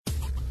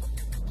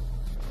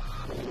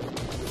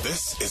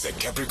This is a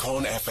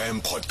Capricorn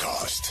FM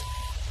podcast.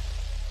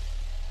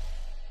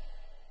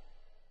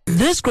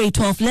 This grade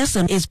 12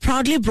 lesson is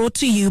proudly brought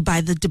to you by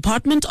the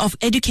Department of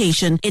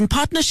Education in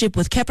partnership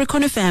with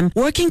Capricorn FM.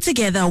 Working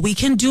together, we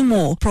can do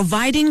more,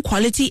 providing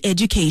quality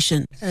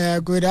education.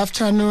 Good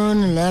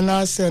afternoon,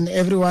 learners and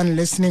everyone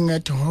listening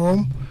at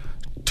home.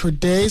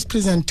 Today's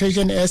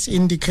presentation, as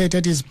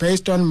indicated, is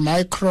based on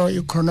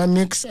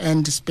microeconomics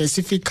and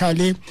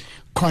specifically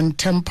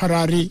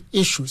contemporary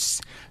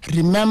issues.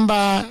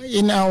 Remember,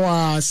 in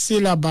our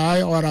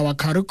syllabi or our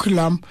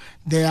curriculum,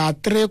 there are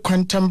three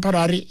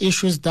contemporary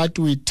issues that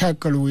we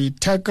tackle. We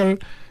tackle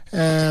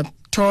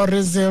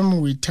tourism,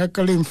 we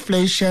tackle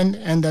inflation,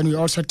 and then we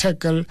also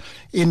tackle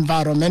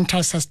environmental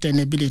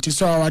sustainability.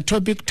 So our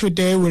topic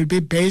today will be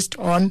based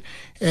on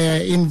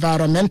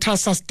environmental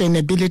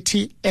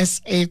sustainability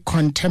as a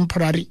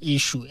contemporary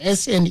issue,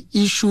 as an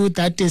issue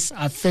that is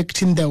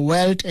affecting the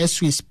world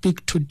as we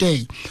speak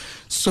today.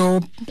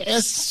 So,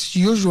 as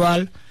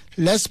usual,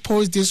 let's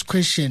pose this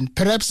question.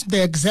 Perhaps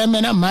the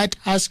examiner might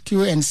ask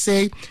you and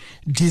say,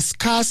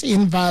 discuss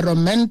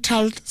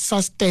environmental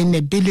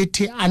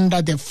sustainability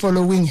under the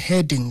following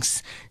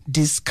headings.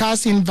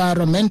 Discuss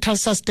environmental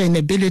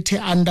sustainability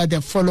under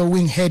the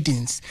following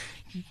headings.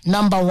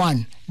 Number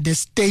one, the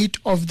state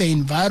of the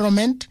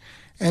environment.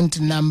 And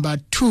number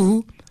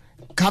two,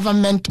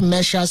 government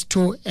measures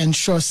to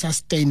ensure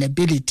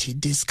sustainability.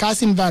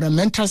 Discuss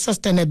environmental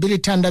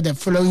sustainability under the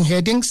following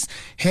headings.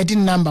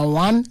 Heading number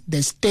one,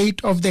 the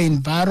state of the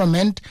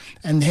environment.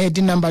 And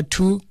heading number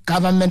two,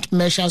 government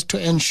measures to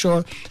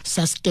ensure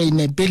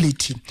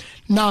sustainability.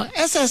 Now,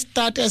 as a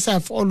start, as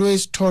I've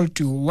always told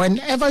you,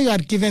 whenever you are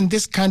given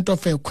this kind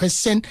of a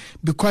question,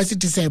 because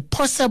it is a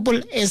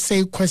possible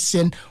essay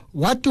question,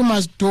 what you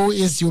must do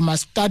is you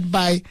must start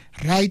by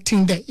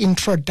writing the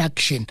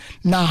introduction.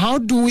 Now, how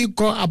do we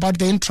go about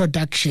the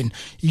introduction?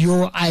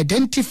 You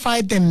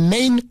identify the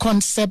main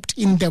concept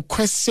in the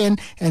question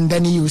and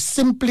then you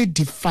simply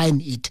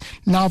define it.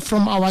 Now,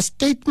 from our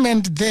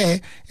statement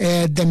there,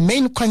 the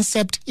main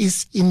concept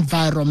is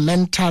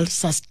environmental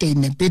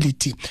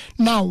sustainability.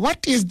 Now,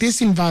 what is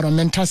this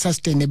environmental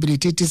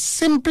sustainability? It is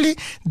simply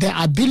the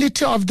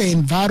ability of the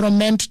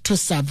environment to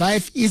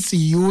survive its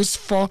use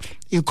for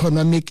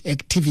economic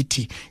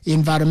activity.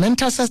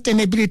 Environmental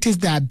sustainability is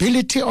the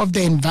ability of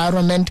the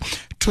environment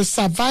to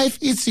survive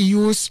its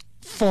use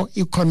for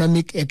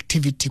economic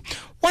activity.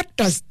 What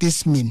does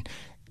this mean?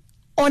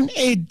 On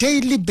a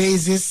daily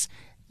basis,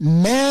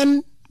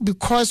 man,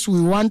 because we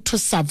want to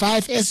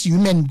survive as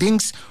human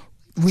beings,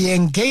 we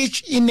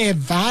engage in a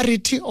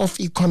variety of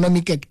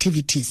economic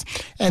activities.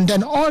 And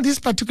then all these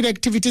particular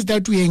activities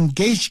that we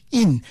engage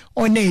in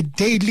on a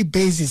daily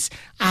basis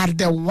are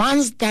the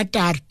ones that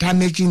are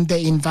damaging the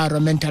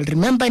environmental.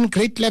 Remember, in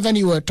grade 11,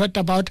 you were taught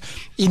about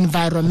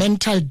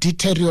environmental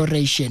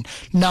deterioration.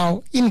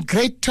 Now, in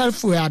grade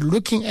 12, we are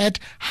looking at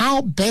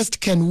how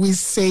best can we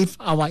save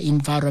our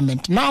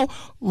environment. Now,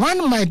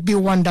 one might be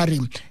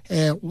wondering,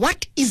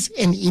 what is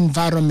an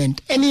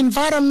environment? An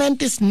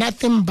environment is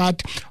nothing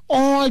but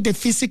all the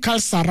physical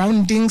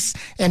surroundings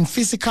and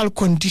physical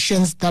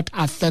conditions that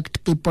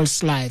affect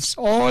people's lives.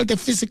 All the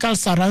physical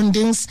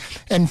surroundings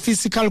and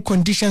physical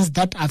conditions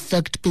that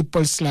affect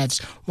people's lives.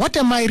 What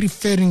am I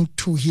referring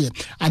to here?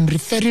 I'm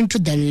referring to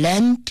the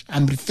land,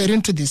 I'm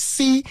referring to the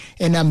sea,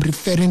 and I'm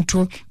referring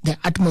to the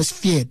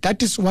atmosphere.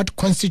 That is what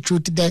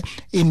constitutes the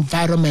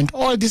environment.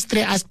 All these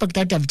three aspects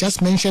that I've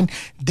just mentioned,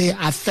 they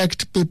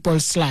affect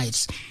people's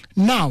lives.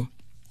 Now,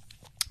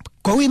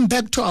 going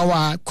back to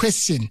our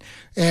question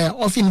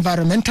of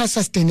environmental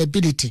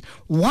sustainability,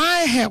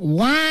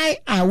 why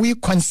are we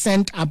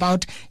concerned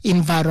about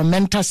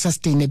environmental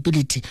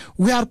sustainability?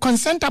 We are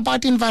concerned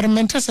about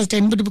environmental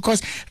sustainability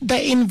because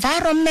the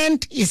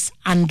environment is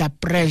under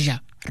pressure.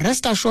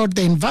 Rest assured,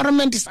 the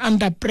environment is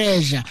under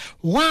pressure.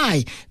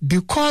 Why?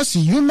 Because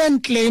human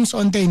claims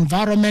on the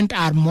environment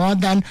are more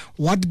than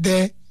what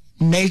the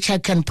nature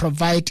can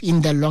provide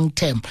in the long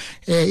term.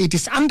 It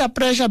is under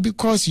pressure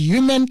because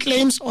human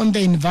claims on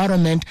the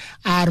environment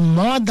are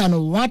more than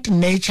what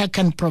nature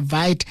can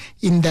provide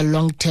in the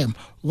long term.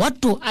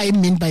 What do I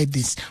mean by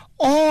this?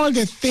 All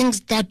the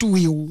things that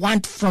we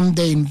want from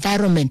the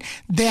environment,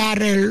 there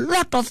are a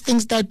lot of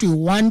things that we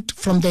want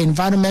from the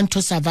environment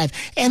to survive.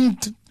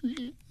 And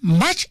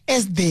much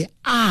as they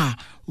are,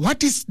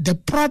 what is the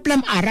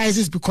problem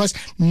arises because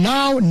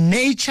now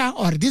nature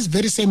or this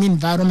very same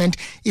environment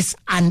is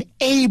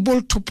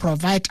unable to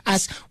provide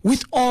us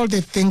with all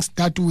the things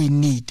that we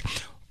need.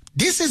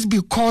 This is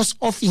because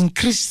of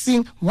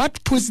increasing,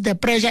 what puts the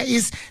pressure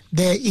is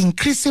the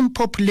increasing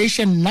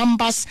population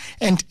numbers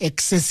and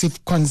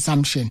excessive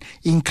consumption.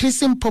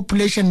 Increasing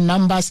population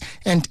numbers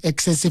and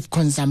excessive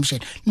consumption.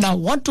 Now,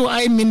 what do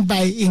I mean by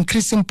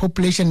increasing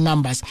population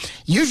numbers?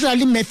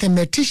 Usually,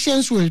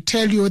 mathematicians will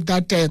tell you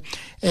that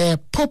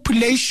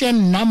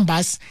population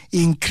numbers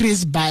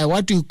increase by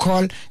what we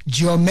call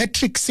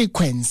geometric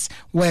sequence,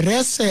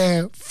 whereas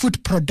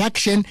food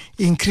production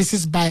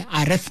increases by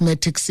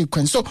arithmetic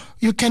sequence. So,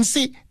 you can can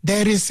see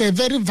there is a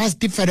very vast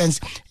difference.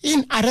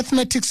 In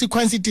arithmetic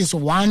sequence, it is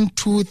 1,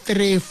 2,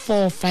 3,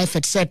 4, 5,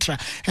 etc.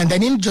 And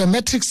then in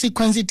geometric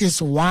sequence, it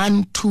is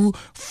 1, 2,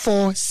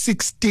 4,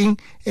 16,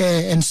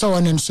 and so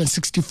on and so on,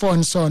 64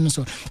 and so on and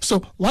so on.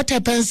 So what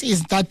happens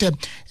is that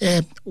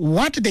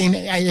what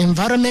the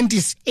environment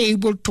is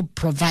able to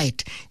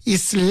provide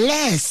is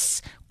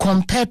less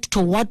compared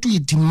to what we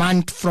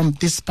demand from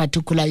this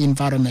particular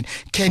environment.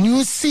 Can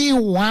you see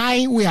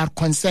why we are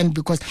concerned?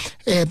 Because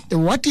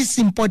what is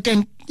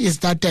important is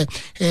that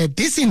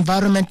this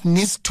environment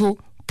needs to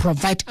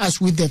provide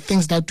us with the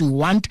things that we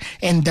want,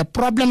 and the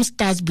problem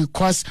starts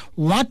because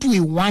what we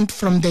want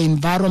from the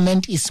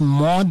environment is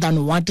more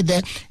than what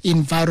the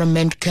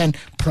environment can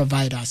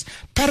provide us.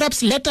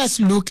 Perhaps let us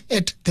look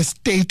at the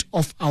state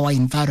of our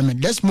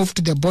environment. Let's move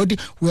to the body.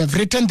 We have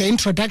written the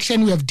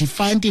introduction, we have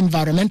defined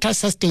environmental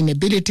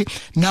sustainability.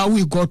 Now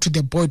we go to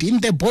the body. In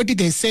the body,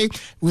 they say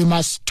we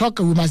must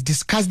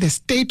discuss the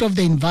state of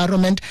the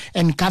environment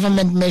and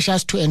government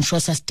measures to ensure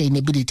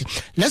sustainability.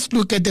 Let's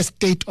look at the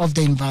state of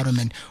the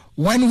environment.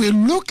 When we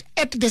look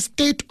at the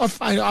state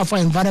of our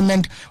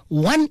environment,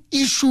 one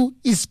issue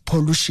is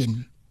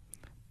pollution.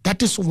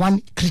 That is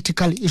one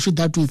critical issue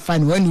that we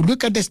find. When we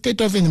look at the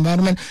state of the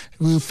environment,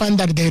 we find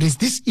that there is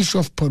this issue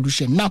of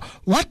pollution. Now,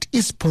 what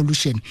is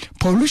pollution?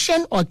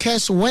 Pollution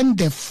occurs when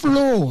the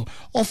flow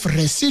of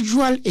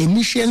residual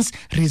emissions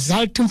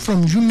resulting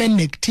from human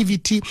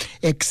activity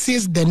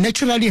exceeds the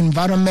natural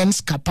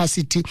environment's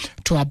capacity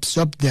to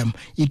absorb them.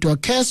 It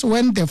occurs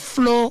when the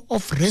flow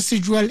of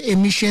residual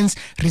emissions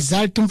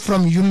resulting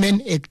from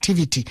human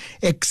activity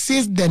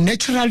exceeds the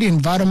natural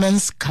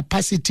environment's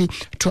capacity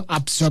to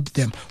absorb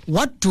them.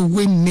 What do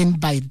we mean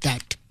by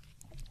that?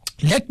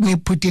 Let me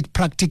put it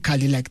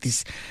practically like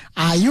this.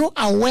 Are you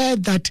aware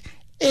that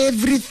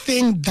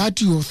everything that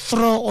you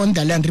throw on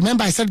the land,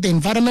 remember I said the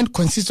environment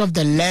consists of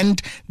the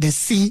land, the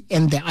sea,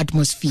 and the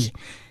atmosphere.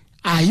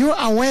 Are you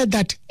aware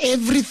that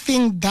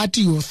everything that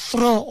you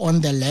throw on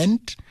the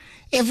land,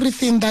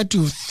 everything that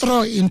you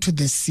throw into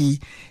the sea,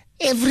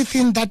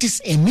 everything that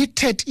is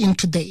emitted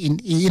into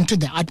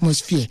the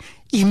atmosphere,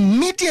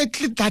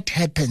 immediately that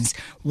happens,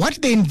 what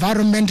the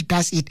environment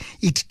does,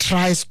 it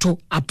tries to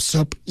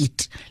absorb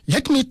it.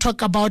 Let me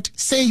talk about,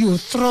 say you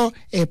throw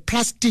a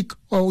plastic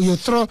or you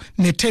throw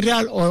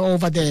material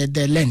over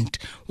the land.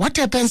 What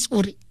happens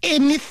with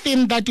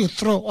anything that you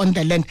throw on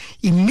the land?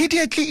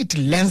 Immediately it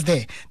lands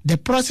there. The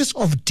process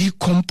of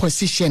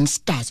decomposition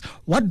starts.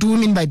 What do we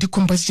mean by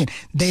decomposition?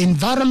 The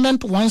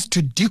environment wants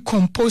to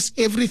decompose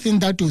everything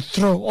that you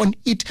throw on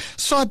it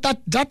so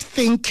that that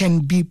thing can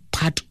be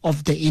part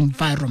of the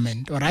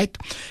environment, all right?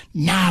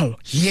 Now,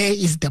 here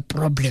is the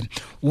problem.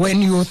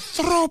 When you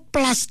throw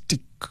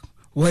plastic,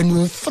 when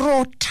you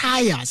throw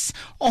tires,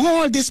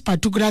 all these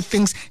particular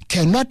things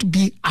cannot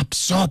be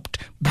absorbed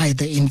by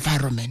the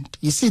environment.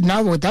 You see,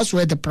 now that's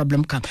where the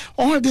problem comes.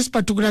 All these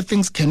particular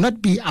things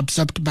cannot be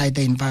absorbed by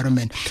the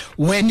environment.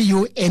 When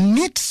you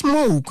emit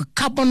smoke,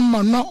 carbon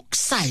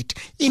monoxide,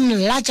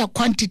 in larger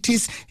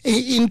quantities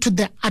into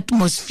the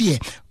atmosphere,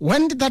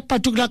 when that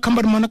particular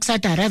carbon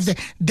monoxide arrives there,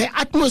 the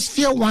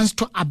atmosphere wants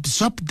to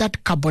absorb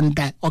that carbon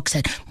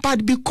dioxide.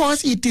 But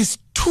because it is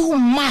too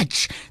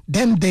much,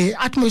 then the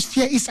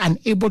atmosphere is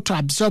unable to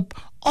absorb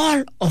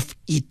all of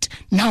it.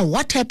 Now,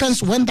 what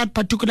happens when that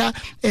particular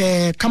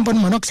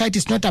carbon monoxide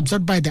is not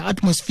absorbed by the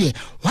atmosphere?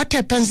 What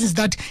happens is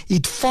that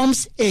it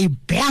forms a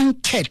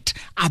blanket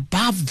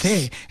above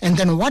there. And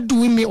then what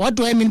do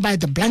I mean by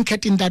the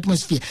blanket in the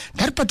atmosphere?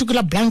 That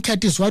particular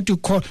blanket is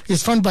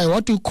found by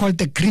what we call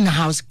the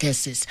greenhouse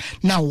gases.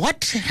 Now,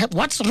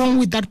 what's wrong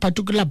with that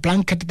particular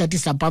blanket that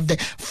is above there,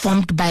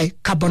 formed by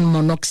carbon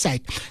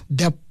monoxide?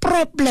 The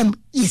problem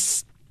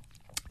is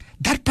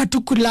that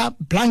particular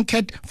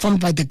blanket formed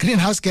by the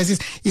greenhouse gases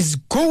is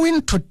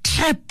going to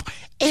trap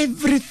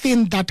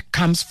everything that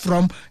comes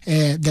from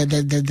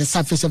the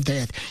surface of the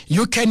earth.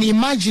 You can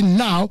imagine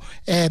now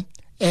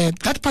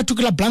that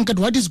particular blanket,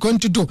 what it's going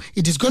to do,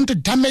 it is going to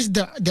damage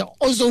the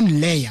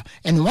ozone layer.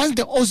 And once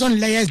the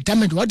ozone layer is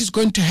damaged, what is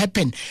going to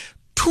happen?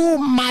 Too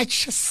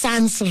much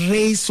sun's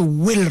rays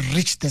will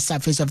reach the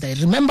surface of the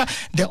earth. Remember,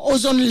 the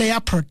ozone layer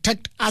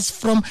protects us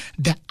from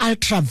the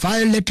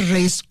ultraviolet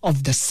rays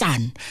of the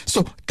sun.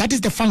 So that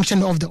is the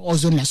function of the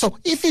ozone layer. So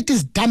if it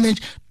is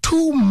damaged,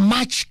 too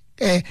much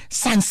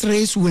sun's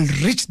rays will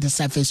reach the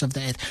surface of the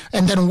earth.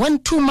 And then when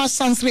too much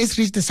sun's rays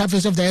reach the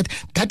surface of the earth,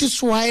 that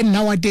is why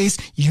nowadays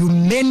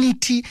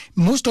humanity,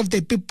 most of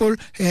the people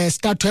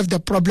start to have the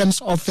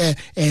problems of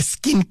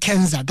skin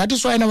cancer. That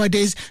is why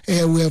nowadays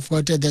we have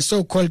got the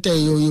so-called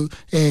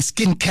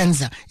skin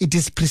cancer. It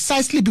is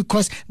precisely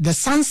because the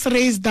sun's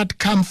rays that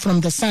come from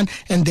the sun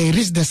and they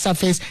reach the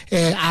surface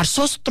are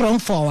so strong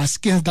for our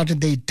skins that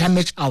they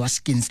damage our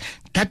skins.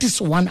 That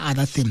is one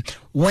other thing.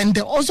 When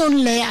the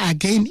ozone layer,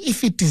 again,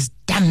 if it is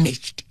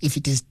damaged,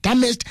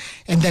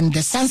 and then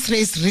the sun's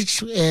rays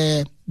reach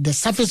the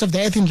surface of the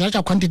earth in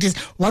larger quantities,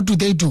 what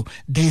do?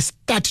 They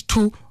start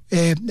to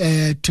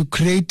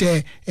create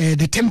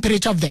the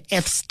temperature of the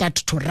earth start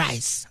to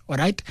rise. All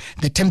right,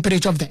 the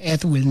temperature of the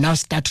earth will now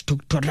start to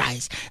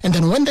rise, and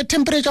then when the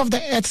temperature of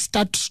the earth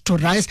starts to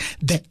rise,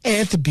 the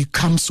earth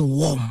becomes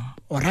warm.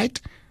 All right,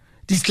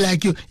 it's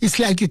like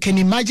you can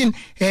imagine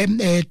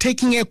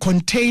taking a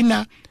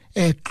container,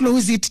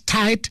 close it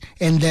tight,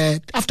 and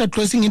after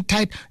closing it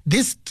tight,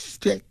 this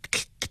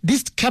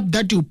cap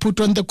that you put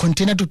on the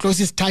container to close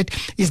it tight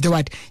is the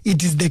what?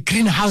 It is the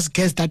greenhouse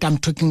gas that I'm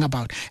talking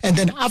about. And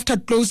then after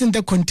closing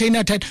the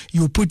container tight,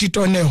 you put it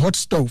on a hot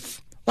stove.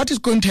 What is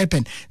going to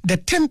happen? The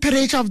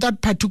temperature of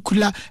that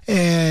particular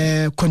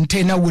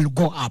container will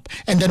go up.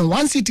 And then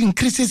once it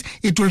increases,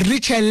 it will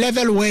reach a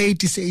level where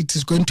it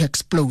is going to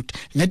explode.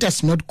 Let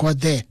us not go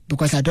there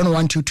because I don't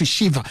want you to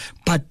shiver.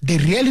 But the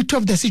reality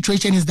of the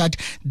situation is that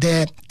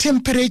the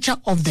temperature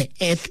of the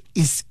earth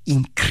is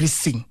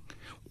increasing.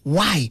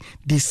 Why?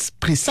 This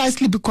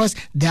precisely because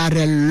there are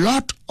a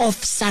lot of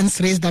sun's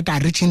rays that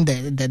are reaching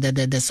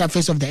the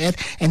surface of the earth,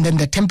 and then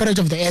the temperature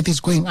of the earth is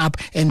going up,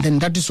 and then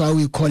that is why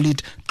we call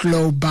it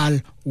global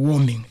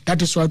warming.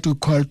 That is what we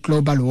call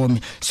global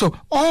warming. So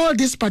all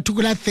these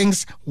particular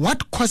things,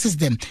 what causes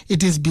them?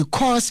 It is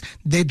because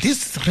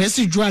these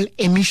residual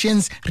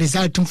emissions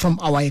resulting from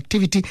our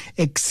activity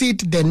exceed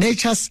the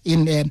nature's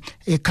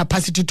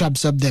capacity to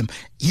absorb them.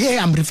 Here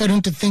I'm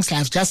referring to things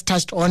I've just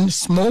touched on: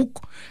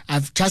 smoke,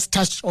 I've just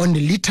touched on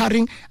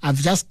littering, I've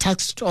just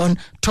touched on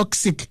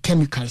toxic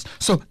chemicals.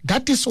 So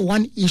that is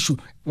one issue.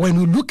 When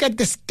we look at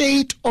the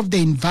state of the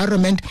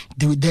environment,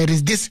 there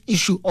is this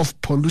issue of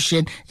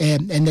pollution,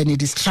 and then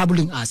it is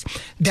troubling us.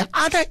 The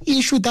other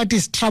issue that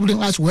is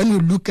troubling us when we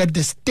look at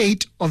the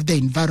state of the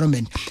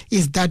environment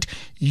is that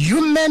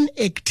human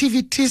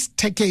activities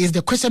is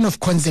the question of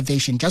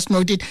conservation. Just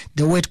note it,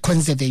 the word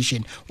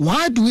conservation.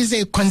 Why do we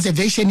say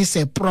conservation is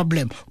a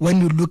problem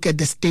when we look at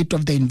the state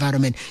of the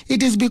environment?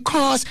 It is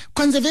because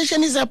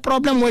conservation is a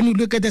problem when you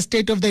look at the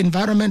state of the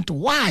environment.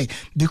 Why?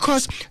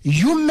 Because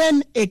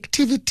human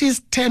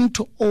activities tend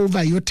to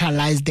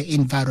overutilize the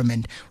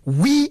environment.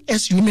 We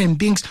as human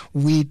beings,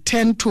 we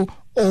tend to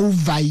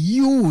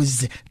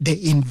overuse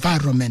the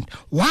environment.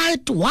 Why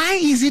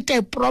is it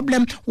a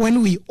problem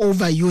when we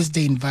overuse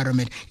the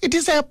environment? It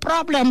is a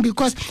problem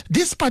because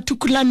these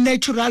particular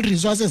natural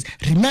resources,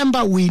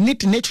 remember, we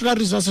need natural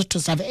resources to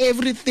survive.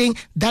 Everything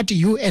that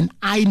you and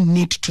I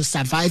need to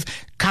survive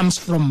comes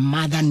from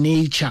Mother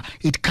Nature.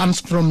 It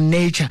comes from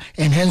nature,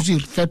 and hence we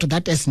refer to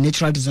that as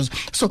natural resources.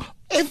 So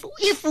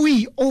if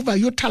we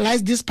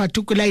overutilize this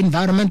particular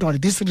environment or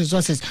these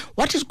resources,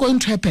 what is going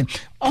to happen?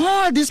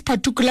 All these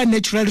particular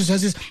natural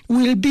resources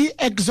will be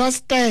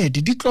exhausted,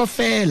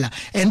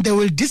 and they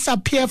will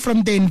disappear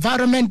from the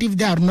environment if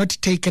they are not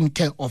taken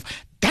care of.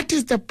 That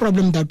is the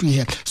problem that we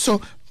have.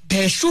 So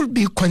there should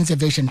be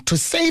conservation. To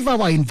save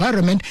our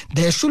environment,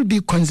 there should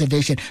be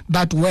conservation.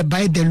 But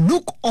by the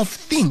look of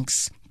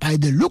things,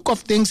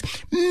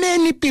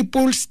 many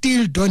people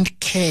still don't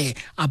care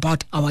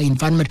about our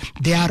environment.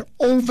 They are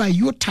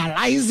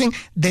overutilizing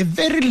the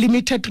very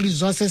limited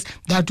resources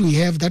that we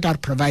have that are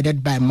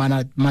provided by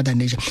Mother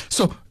Nature.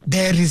 So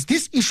there is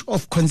this issue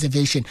of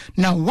conservation.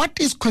 Now, what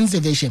is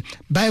conservation?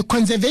 By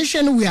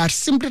conservation, we are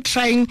simply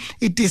trying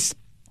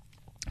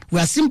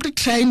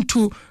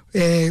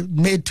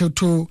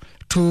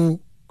to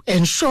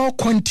ensure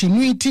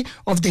continuity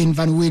of the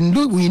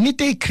environment. We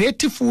need a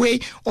creative way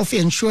of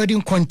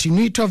ensuring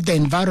continuity of the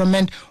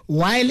environment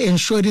while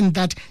ensuring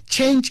that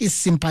change is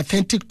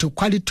sympathetic to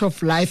quality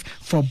of life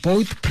for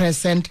both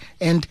present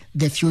and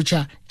the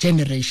future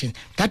generation.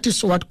 That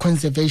is what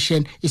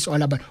conservation is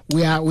all about.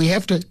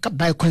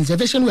 By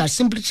conservation, we are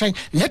simply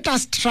let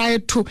us try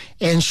to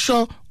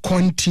ensure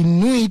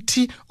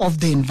continuity of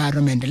the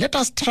environment. Let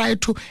us try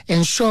to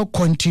ensure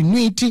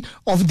continuity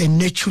of the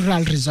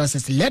natural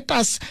resources. Let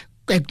us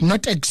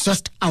not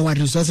exhaust our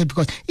resources,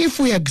 because if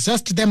we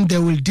exhaust them, they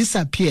will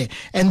disappear.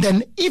 And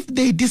then if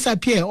they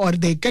disappear or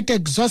they get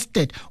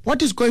exhausted,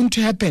 what is going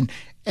to happen?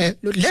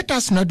 Let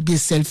us not be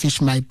selfish,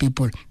 my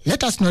people.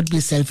 Let us not be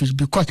selfish,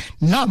 because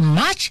now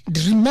much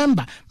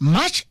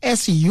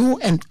as you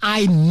and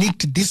I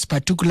need these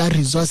particular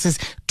resources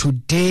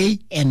today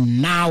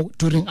and now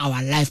during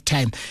our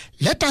lifetime,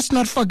 let us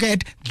not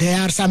forget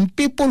there are some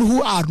people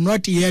who are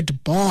not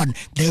yet born.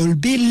 They will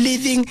be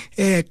living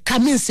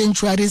coming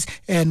centuries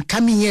and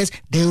coming years.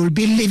 They will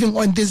be living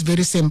on this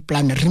very same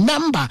planet.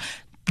 Remember,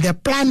 the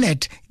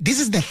planet, this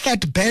is the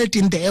third belt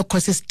in the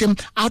ecosystem.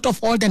 Out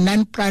of all the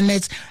 9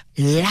 planets,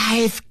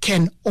 life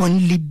can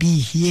only be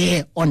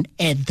here on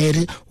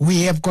Earth.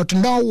 We have got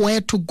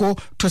nowhere to go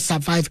to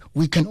survive.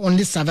 We can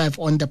only survive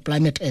on the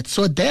planet Earth.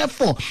 So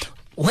therefore,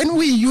 when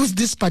we use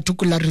these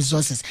particular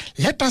resources,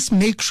 let us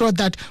make sure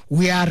that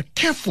we are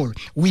careful.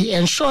 We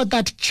ensure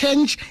that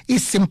change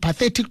is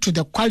sympathetic to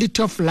the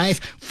quality of life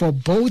for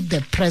both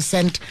the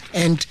present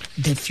and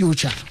the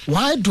future.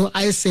 Why do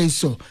I say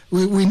so?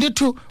 We need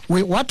to,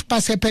 what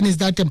must happen is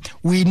that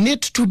we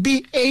need to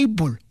be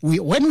able,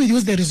 when we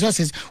use the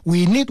resources,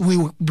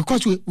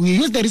 because we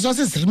use the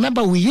resources,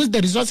 remember we use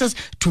the resources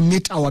to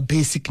meet our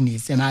basic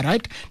needs. Am I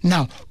right?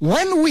 Now,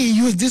 when we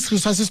use these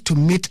resources to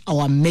meet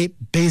our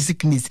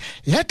basic needs,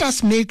 let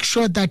us make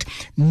sure that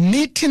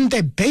meeting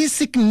the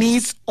basic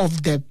needs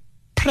of the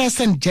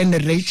present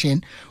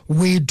generation,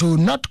 we do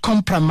not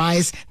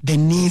compromise the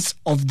needs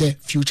of the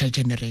future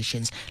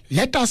generations.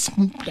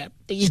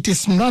 It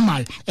is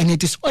normal and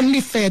it is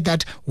only fair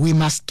that we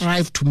must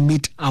strive to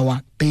meet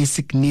our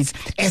basic needs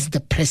as the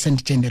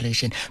present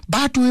generation.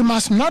 But we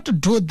must not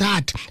do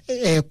that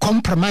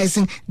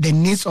compromising the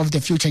needs of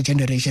the future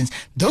generations.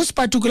 Those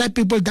particular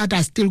people that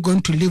are still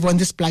going to live on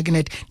this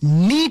planet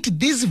need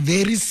these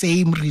very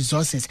same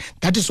resources.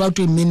 That is what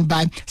we mean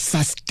by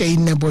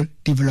sustainable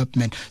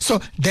development.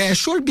 So there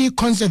should be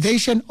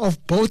conservation of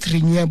both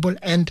renewable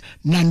and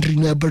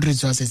non-renewable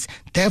resources.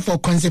 Therefore,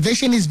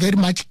 conservation is very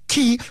much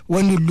key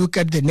when you look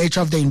at the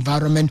nature of the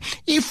environment.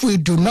 If we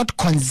do not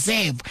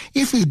conserve,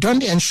 if we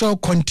don't ensure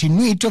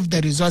continuity of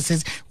the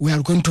resources, we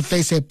are going to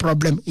face a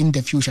problem in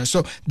the future.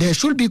 So there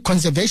should be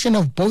conservation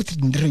of both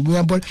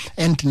renewable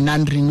and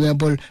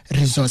non-renewable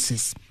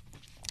resources.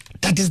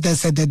 That is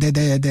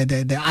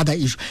the other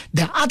issue.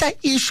 The other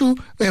issue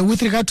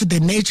with regard to the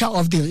nature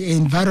of the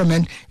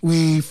environment,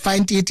 we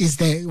find it is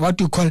what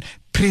we call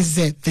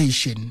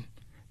preservation.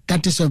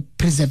 That is a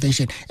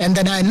preservation. And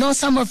then I know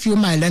some of you,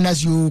 my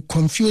learners, you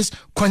confuse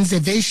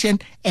conservation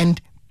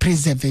and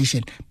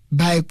preservation.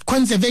 By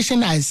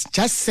conservation, as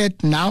just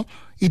said now,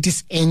 it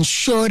is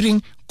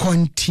ensuring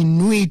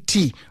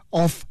continuity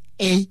of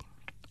a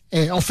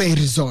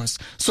resource.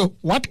 So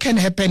what can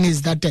happen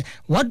is that,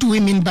 what do we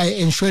mean by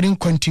ensuring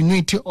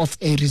continuity of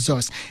a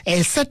resource?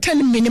 A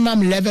certain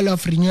minimum level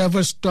of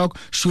renewable stock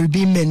should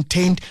be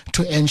maintained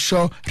to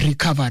ensure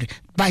recovery.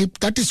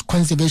 That is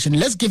conservation.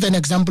 Let's give an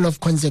example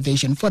of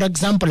conservation. For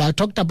example, I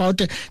talked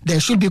about there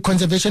should be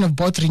conservation of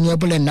both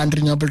renewable and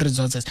non-renewable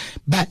resources.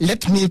 But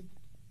let me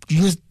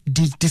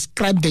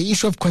describe the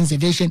issue of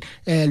conservation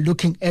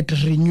looking at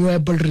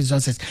renewable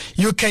resources.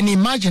 You can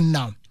imagine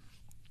now,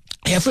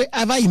 have you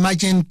ever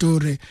imagined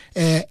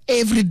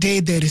every day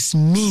there is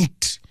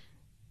meat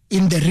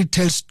in the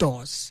retail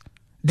stores?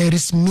 There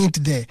is meat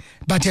there.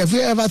 But have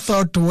you ever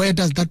thought, where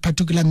does that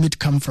particular meat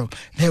come from?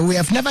 We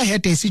have never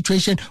had a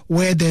situation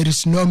where there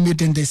is no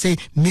meat and they say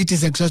meat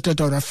is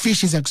exhausted or a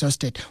fish is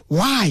exhausted.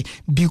 Why?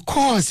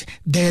 Because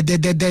there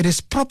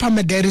is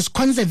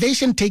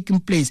conservation taking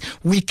place.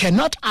 We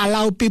cannot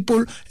allow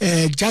people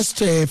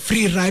just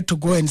free right to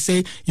go and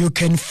say you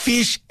can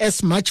fish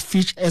as much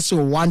fish as you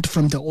want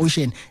from the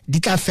ocean. They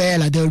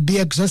will be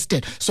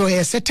exhausted. So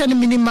a certain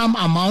minimum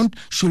amount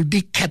should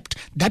be kept.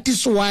 That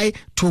is why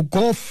to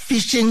go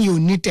fishing, you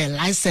need a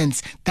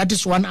license. That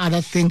is one other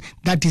thing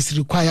that is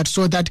required,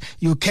 so that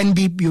you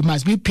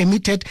must be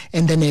permitted,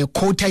 and then a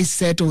quota is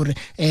set or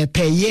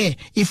per year.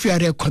 If you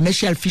are a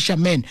commercial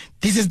fisherman,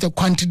 this is the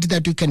quantity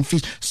that you can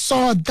fish,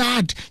 so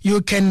that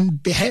you can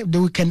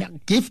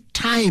give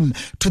time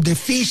to the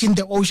fish in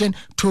the ocean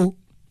to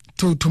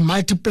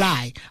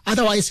multiply.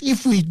 Otherwise,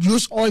 if we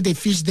use all the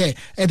fish there,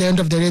 at the end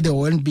of the day, there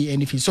won't be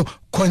any fish. So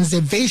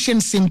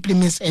conservation simply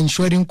means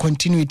ensuring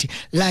continuity.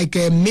 Like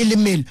a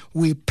meal,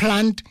 we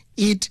plant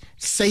it,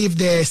 save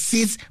the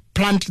seeds,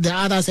 plant the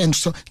others, and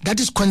so that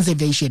is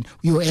conservation.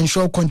 You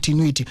ensure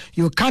continuity.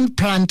 You can't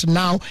plant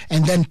now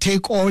and then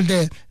take all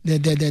the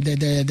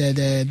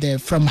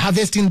from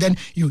harvesting, then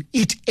you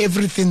eat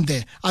everything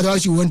there.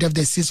 Otherwise, you won't have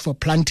the seeds for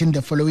planting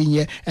the following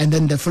year, and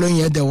then the following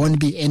year there won't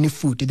be any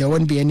food, there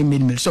won't be any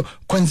meal. So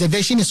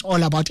conservation is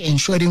all about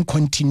ensuring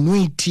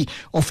continuity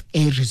of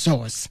a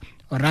resource.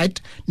 All right.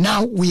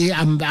 Now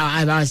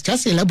I was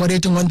just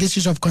elaborating on this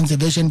issue of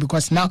conservation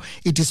because now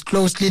it is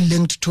closely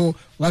linked to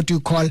what you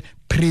call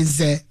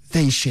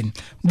preservation.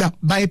 Now,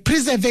 by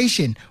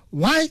preservation,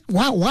 why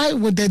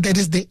would there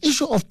is the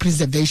issue of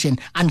preservation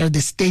under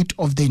the state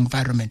of the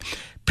environment?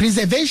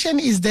 Preservation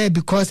is there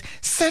because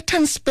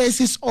certain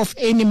species of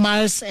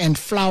animals and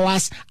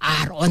flowers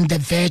are on the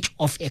verge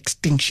of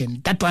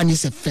extinction. That one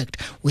is a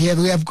fact. We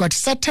have got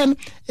certain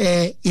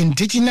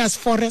indigenous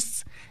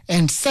forests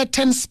and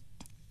certain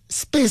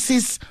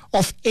species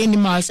of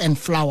animals and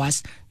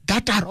flowers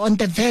that are on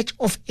the verge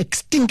of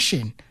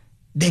extinction.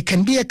 They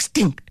can be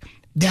extinct.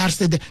 There's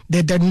the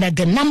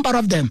number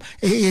of them,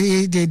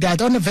 they are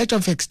on the verge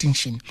of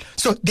extinction.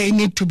 So they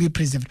need to be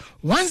preserved.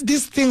 Once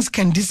these things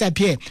can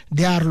disappear,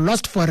 they are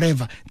lost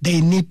forever.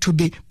 They need to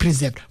be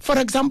preserved. For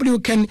example, you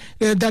can,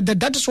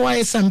 that is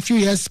why some few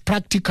years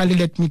practically,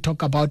 let me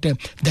talk about the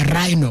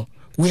rhino.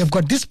 We have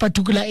got this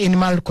particular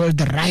animal called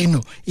the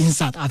rhino in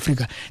South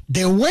Africa.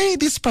 The way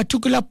these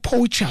particular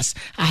poachers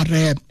are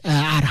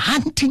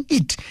hunting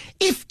it,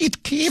 if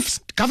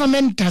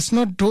government does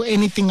not do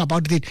anything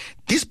about it,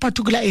 these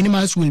particular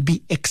animals will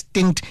be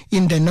extinct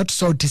in the not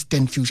so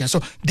distant future.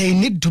 So they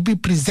need to be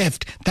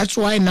preserved. That's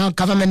why now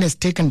government has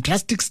taken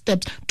drastic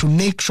steps to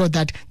make sure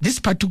that these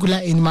particular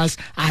animals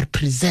are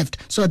preserved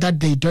so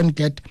that they don't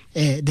get,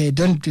 they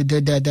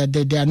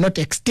are not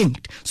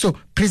extinct. So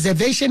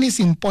preservation is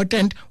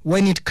important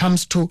when it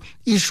comes to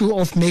issue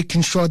of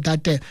making sure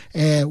that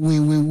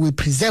we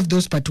preserve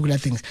those particular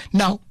things.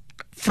 Now,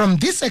 from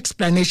this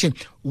explanation,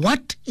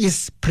 what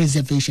is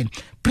preservation?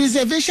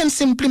 Preservation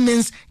simply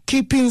means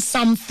keeping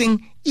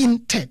something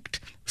intact.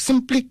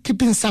 Simply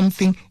keeping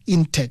something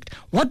intact.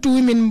 What do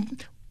we mean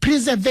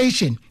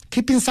preservation?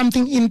 Keeping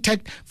something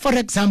intact. For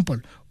example,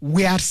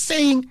 we are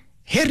saying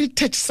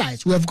heritage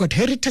sites. We have got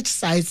heritage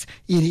sites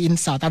in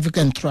South Africa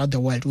and throughout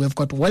the world. We have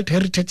got World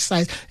Heritage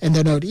Sites, and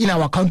then in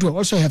our country we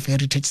also have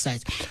heritage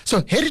sites.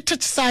 So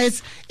heritage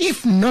sites,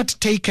 if not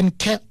taken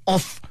care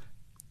of,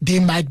 they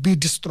might be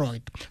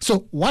destroyed.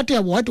 So what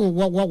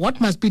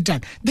must be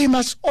done? They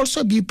must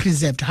also be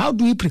preserved. How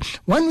do we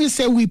when we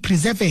say we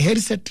preserve a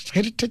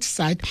heritage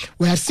site,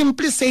 we are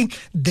simply saying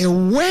the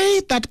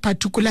way that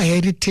particular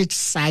heritage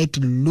site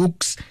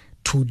looks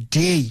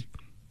today,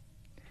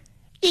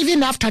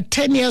 even after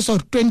 10 years or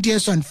 20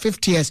 years or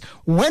 50 years,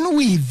 when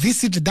we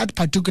visit that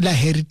particular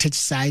heritage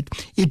site,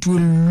 it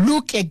will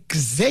look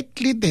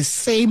exactly the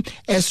same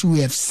as we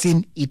have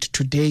seen it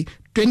today,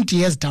 20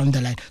 years down the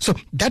line. So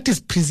that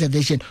is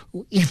preservation.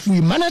 If we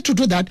manage to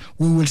do that,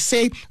 we will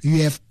say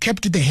you have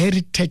kept the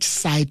heritage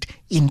site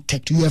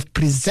intact. You have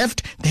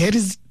preserved the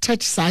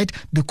heritage site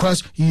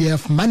because you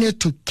have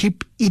managed to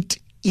keep it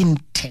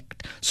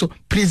intact. So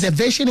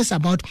preservation is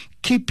about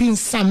keeping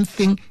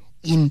something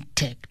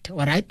intact. All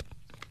right?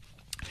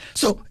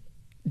 So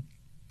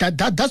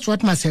that's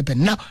what must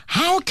happen. Now,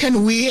 how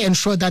can we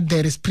ensure that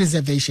there is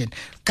preservation?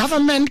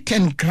 Government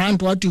can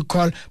grant what you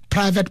call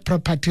private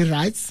property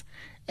rights,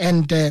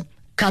 and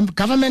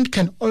government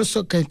can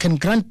also can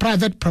grant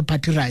private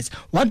property rights.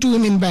 What do we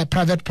mean by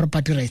private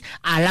property rights?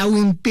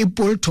 Allowing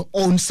people to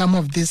own some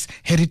of these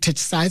heritage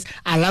sites,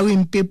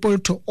 allowing people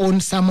to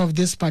own some of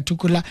these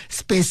particular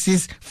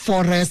species,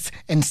 forests,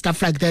 and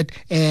stuff like that.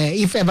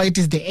 If ever it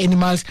is the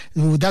animals,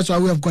 that's why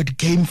we have got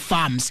game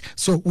farms.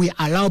 So we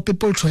allow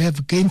people to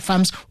have game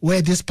farms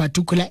where these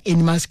particular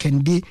animals can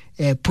be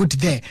put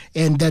there.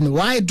 And then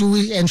why do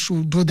we and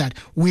should do that?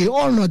 We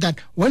all know that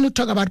when we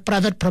talk about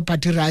private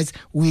property rights,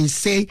 we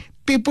say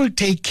people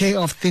take care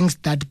of things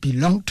that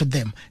belong to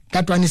them.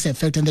 That one is a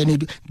fact. And then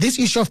this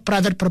issue of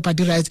private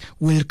property rights,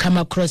 will come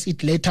across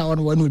it later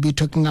on when we'll be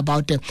talking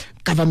about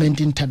government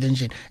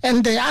intervention.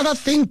 And the other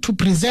thing, to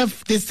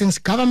preserve these things,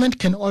 government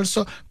can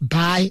also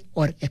buy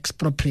or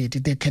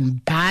expropriate. They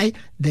can buy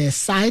the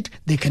site,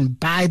 they can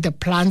buy the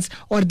plants,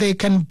 or they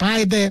can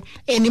buy the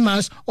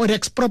animals or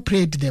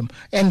expropriate them.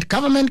 And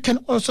government can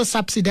also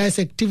subsidize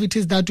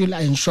activities that will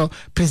ensure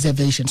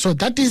preservation. So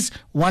that is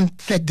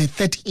the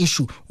third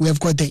issue. We have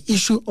got the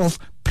issue of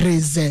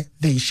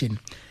preservation.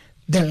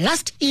 The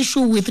last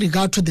issue with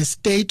regard to the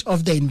state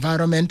of the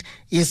environment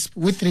is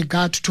with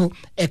regard to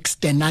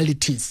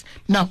externalities.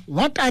 Now,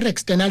 what are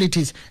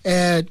externalities?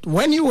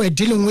 When you were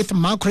dealing with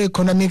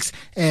macroeconomics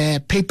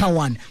paper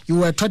 1, you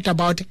were taught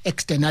about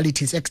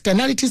externalities.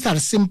 Externalities are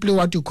simply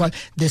what you call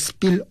the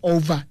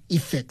spillover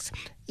effects.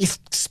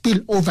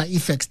 Spillover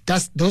effects,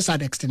 those are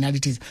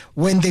externalities.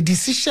 When the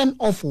decision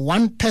of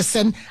one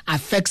person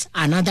affects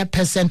another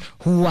person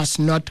who was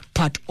not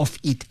part of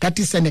it, that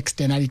is an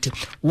externality.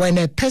 When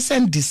a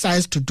person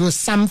decides to do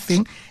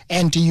something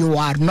and you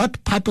are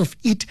not part of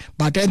it,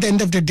 but at the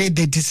end of the day,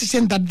 the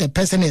decision that the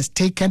person has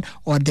taken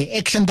or the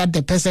action that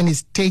the person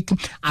is taking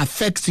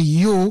affects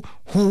you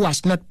who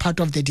was not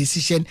part of the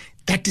decision,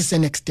 that is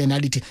an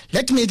externality.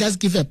 Let me just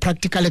give a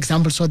practical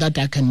example so that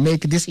I can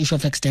make this issue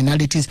of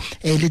externalities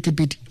a little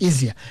bit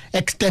easier.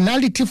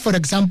 Externality, for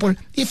example,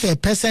 if a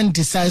person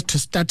decides to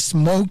start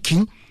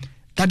smoking,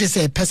 that is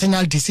a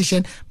personal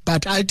decision,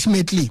 but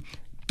ultimately,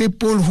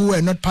 people who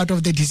were not part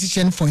of the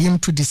decision for him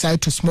to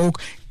decide to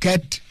smoke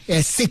get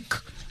sick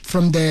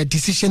from the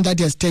decision that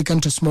he has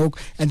taken to smoke,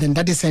 and then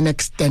that is an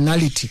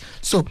externality.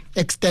 So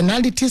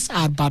externalities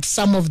are about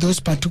some of those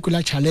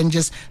particular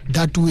challenges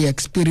that we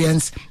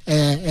experience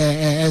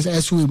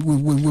as we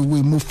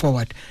move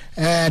forward.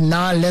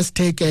 Now let's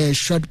take a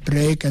short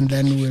break and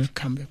then we'll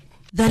come back.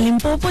 The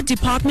Limpopo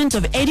Department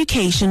of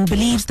Education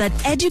believes that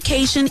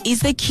education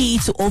is the key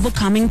to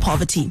overcoming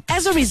poverty.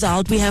 As a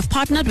result, we have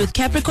partnered with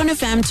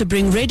CapricornFM to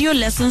bring radio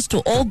lessons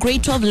to all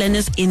grade 12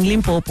 learners in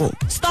Limpopo.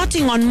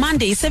 Starting on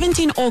Monday,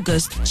 17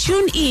 August,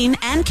 tune in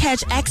and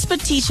catch expert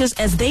teachers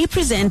as they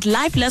present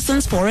live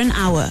lessons for an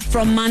hour.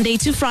 From Monday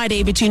to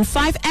Friday between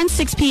 5 and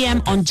 6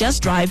 p.m. on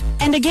Just Drive,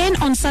 and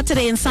again on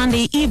Saturday and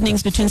Sunday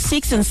evenings between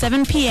 6 and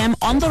 7 p.m.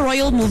 on the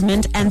Royal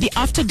Movement and the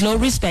Afterglow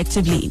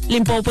respectively.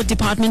 Limpopo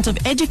Department of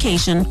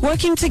Education.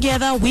 Working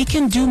together, we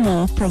can do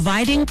more,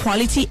 providing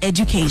quality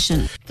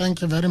education.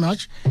 Thank you very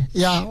much.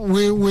 Yeah,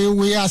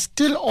 we are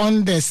still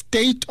on the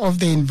state of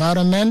the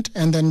environment,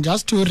 and then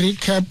just to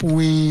recap,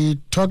 we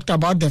talked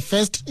about the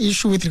first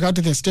issue with regard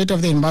to the state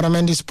of the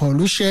environment is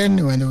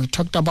pollution, when we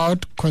talked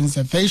about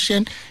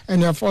conservation,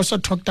 and we have also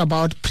talked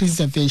about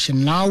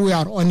preservation. Now we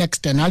are on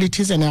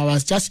externalities, and I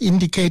was just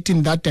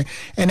indicating that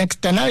an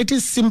externality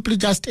is simply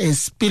just a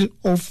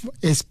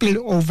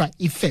spillover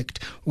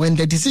effect when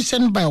the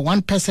decision by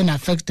one person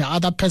affects the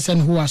other person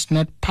who was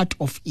not part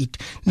of it.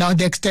 Now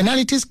the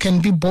externalities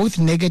can be both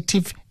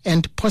negative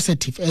and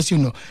positive, as you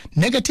know.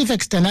 Negative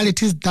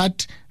externalities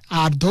that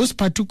are those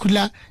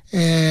particular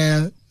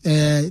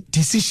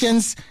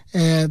decisions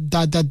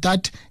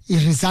that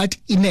result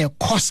in a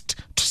cost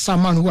to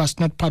someone who was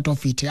not part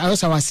of it.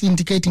 As I was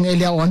indicating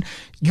earlier on,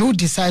 you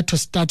decide to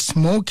start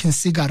smoking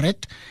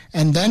cigarette,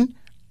 and then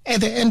at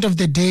the end of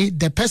the day,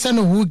 the person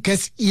who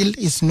gets ill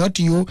is not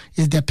you,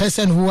 is the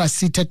person who was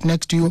seated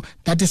next to you.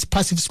 That is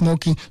passive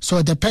smoking.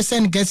 So the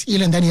person gets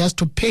ill and then he has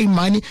to pay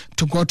money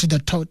to go to the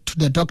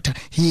doctor.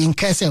 He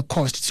incurs a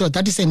cost. So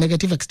that is a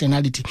negative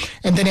externality.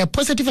 And then a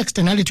positive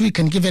externality, we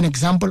can give an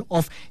example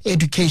of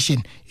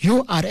education.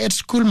 You are at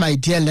school, my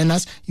dear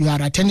learners. You are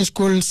attending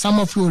school. Some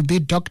of you will be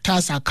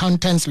doctors,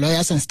 accountants,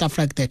 lawyers, and stuff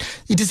like that.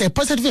 It is a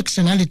positive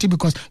externality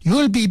because you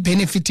will be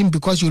benefiting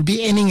because you'll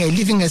be earning a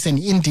living as an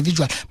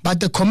individual. But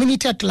the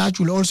community at large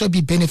will also be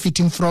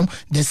benefiting from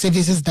the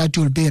services that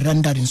you'll be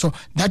rendering. So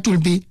that will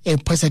be a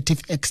positive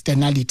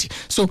externality.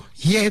 So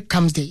here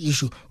comes the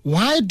issue.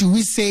 Why do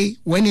we say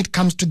when it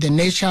comes to the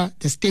nature,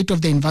 the state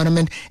of the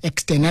environment,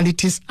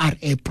 externalities are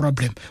a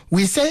problem?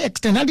 We say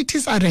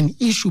externalities are an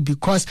issue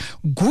because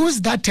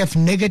goods that have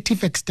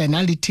negative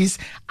externalities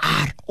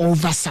are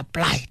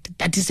oversupplied.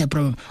 That is a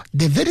problem.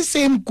 The very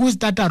same goods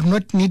that are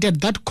not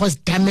needed, that cause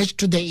damage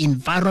to the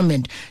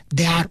environment,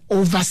 they are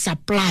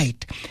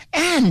oversupplied.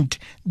 And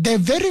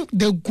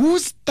the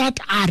goods that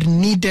are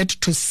needed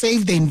to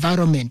save the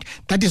environment,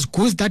 that is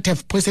goods that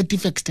have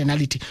positive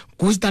externality,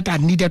 goods that are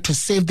needed to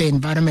save the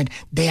environment,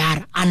 they are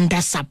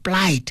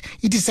undersupplied.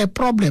 It is a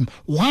problem.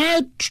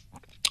 Why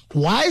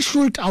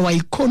should our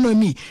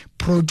economy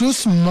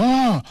produce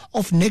more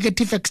of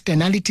negative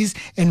externalities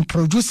and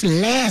produce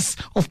less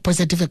of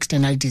positive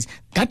externalities?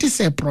 That is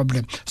a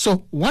problem.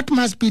 So what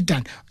must be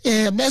done?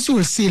 As we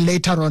will see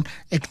later on,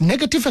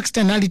 negative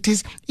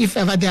externalities, if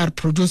ever they are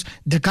produced,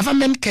 the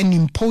government can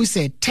impose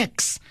a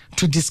tax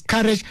to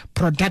discourage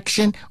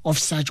production of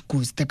such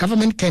goods. The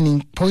government can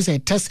impose a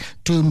tax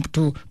to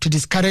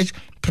discourage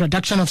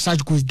production of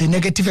such goods, the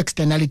negative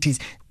externalities,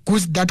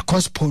 goods that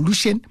cause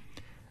pollution,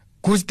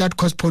 goods that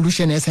cause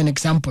pollution as an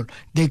example.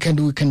 We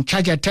can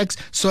charge a tax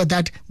so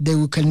that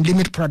we can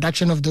limit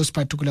production of those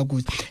particular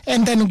goods.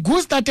 And then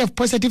goods that have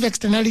positive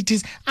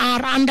externalities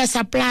are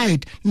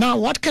undersupplied. Now,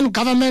 what can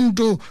government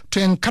do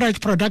to encourage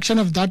production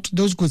of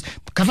those goods?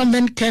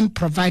 Government can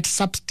provide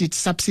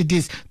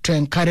subsidies to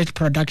encourage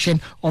production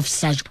of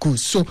such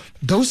goods. So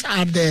those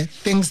are the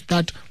things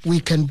that we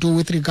can do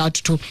with regard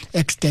to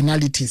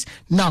externalities.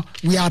 Now,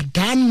 we are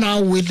done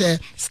now with the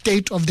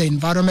state of the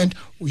environment.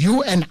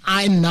 You and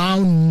I now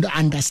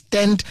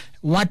understand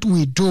what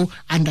we do,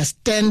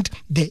 understand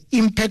the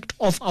impact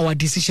of our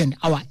decision,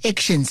 our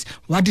actions.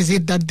 What is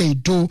it that they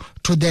do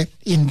to the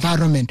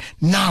environment?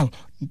 Now,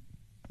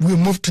 we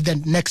move to the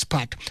next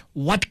part.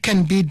 What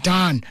can be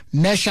done?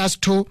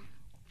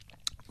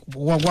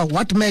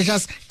 What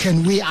measures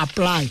can we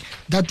apply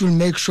that will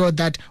make sure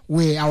that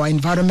our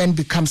environment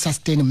becomes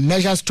sustainable?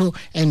 Measures to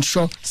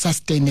ensure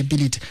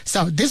sustainability.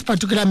 So this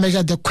particular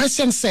measure, the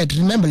question said,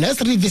 remember,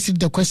 let's revisit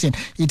the question.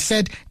 It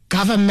said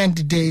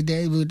government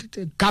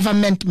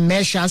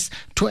measures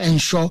to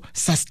ensure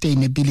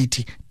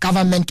sustainability.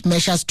 Government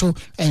measures to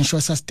ensure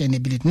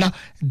sustainability. Now,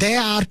 there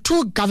are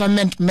two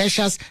government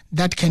measures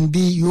that can be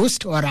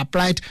used or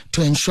applied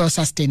to ensure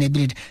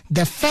sustainability.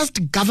 The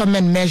first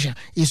government measure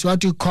is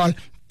what we call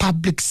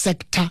public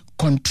sector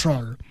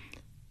control.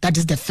 That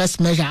is the first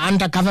measure.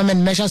 Under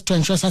government measures to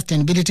ensure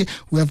sustainability,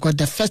 we have got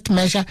the first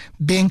measure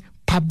being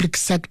public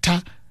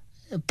sector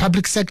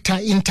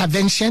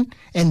intervention,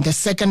 and the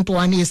second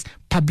one is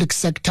public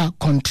sector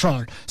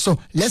control. So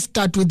let's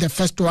start with the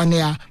first one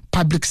here,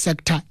 public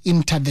sector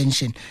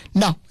intervention.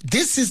 Now,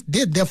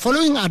 the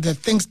following are the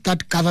things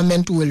that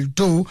government will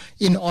do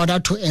in order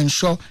to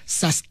ensure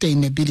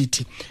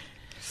sustainability.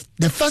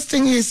 The first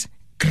thing is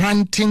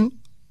granting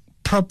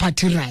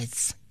property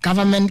rights.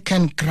 Government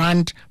can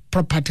grant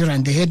property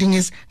rights. The heading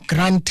is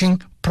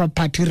granting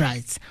property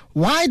rights.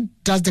 Why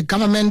does the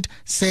government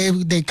say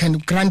they can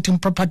granting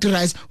property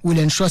rights will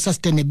ensure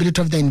sustainability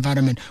of the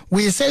environment?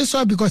 We say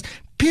so because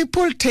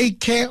people take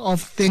care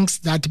of things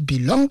that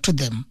belong to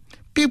them.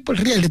 People,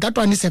 really, that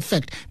one is a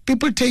fact.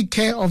 People take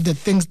care of the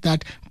things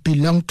that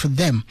belong to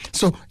them.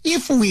 So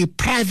if we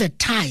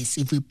privatize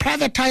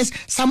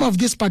some of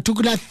these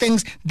particular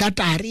things that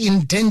are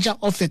in danger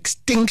of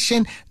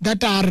extinction,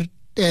 that are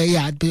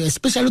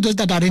especially those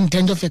that are in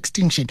danger of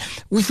extinction.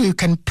 If we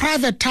can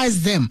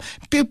privatize them,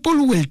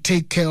 people will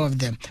take care of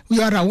them.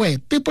 We are aware.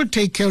 People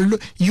take care.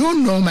 You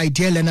know, my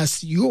dear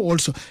learners, you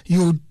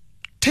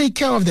take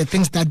care of the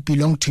things that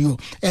belong to you.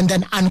 And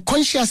then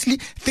unconsciously,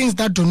 things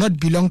that do not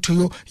belong to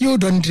you, you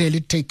don't really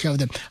take care of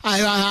them.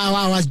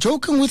 I was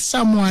joking with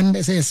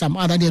someone, some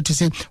other day, to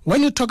say,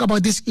 when you talk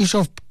about this issue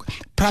of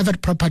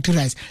private property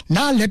rights,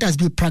 now let us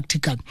be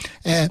practical.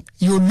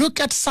 You look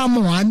at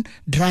someone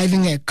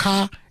driving a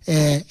car,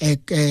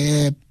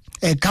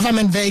 a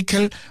government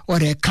vehicle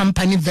or a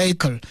company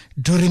vehicle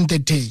during the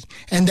day,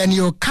 and then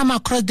you come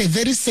across the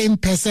very same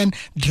person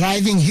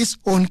driving his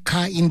own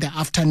car in the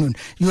afternoon.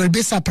 You will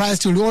be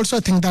surprised. You will also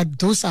think that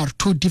those are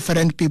two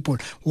different people.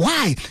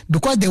 Why?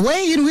 Because the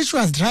way in which he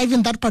was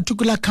driving that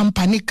particular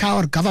company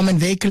car or government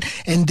vehicle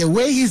and the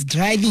way he's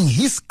driving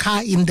his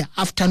car in the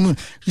afternoon,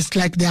 it's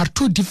like they are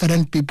two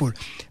different people.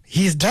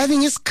 He's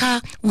driving his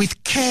car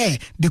with care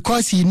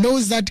because he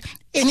knows that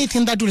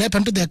anything that will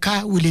happen to the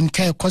car will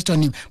incur a cost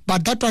on him.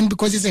 But that one,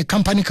 because it's a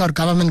company car or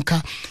government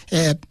car,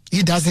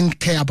 he doesn't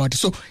care about it.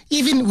 So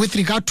even with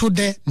regard to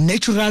the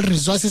natural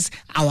resources,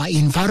 our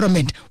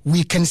environment,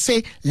 we can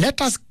say,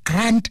 let us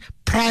grant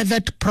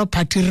private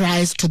property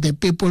rights to the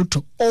people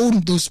to own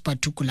those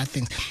particular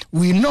things.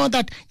 We know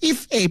that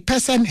if a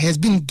person has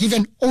been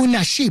given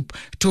ownership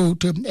to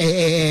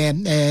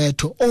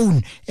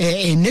own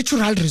a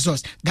natural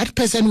resource, that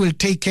person will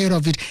take care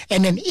of it.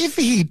 And then if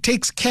he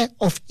takes care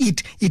of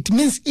it, it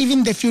means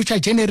even the future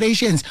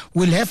generations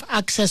will have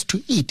access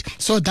to it.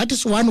 So that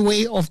is one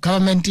way of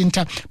government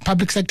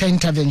public sector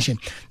intervention.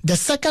 The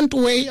second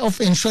way of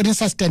ensuring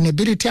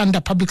sustainability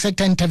under public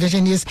sector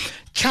intervention is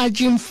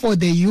charging for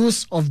the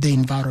use of the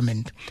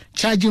environment.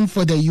 Charging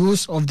for the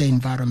use of the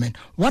environment.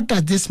 What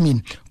does this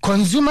mean?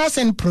 Consumers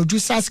and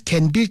producers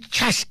can be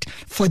charged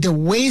for the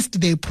waste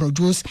they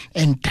produce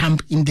and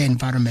dump in the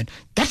environment.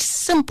 That's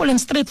simple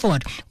and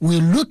straightforward. We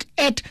look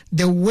at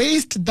the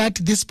waste that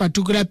these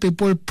particular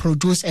people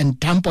produce and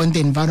dump on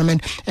the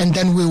environment, and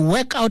then we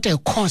work out a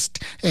cost,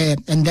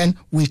 and then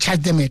we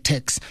charge them a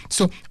tax.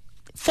 So,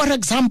 for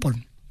example,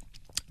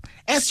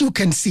 as you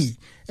can see,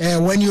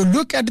 when you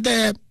look at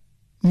the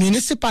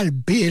municipal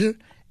bill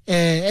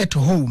at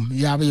home,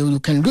 you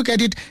can look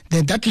at it,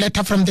 that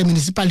letter from the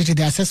municipality,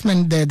 the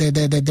assessment,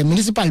 the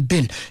municipal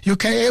bill. You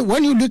can,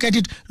 when you look at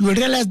it, you will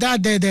realize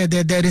that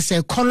there is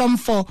a column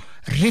for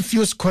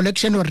refuse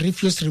collection or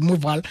refuse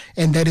removal,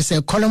 and there is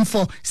a column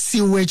for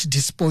sewage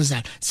disposal.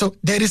 So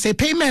there is a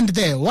payment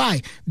there.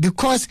 Why?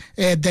 Because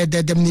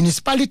the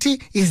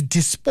municipality is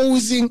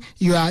disposing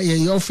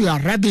of your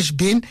rubbish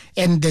bin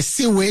and the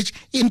sewage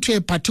into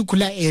a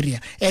particular area,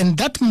 and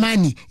that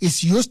money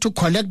is used to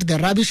collect the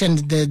rubbish and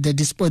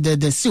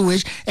the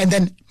sewage, and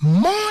then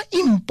more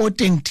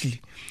importantly,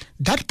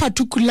 that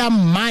particular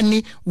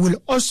money will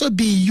also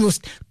be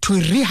used to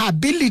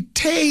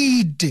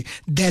rehabilitate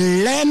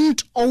the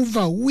land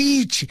over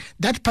which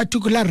that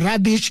particular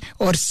rubbish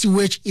or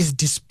sewage is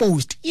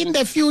disposed. In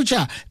the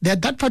future,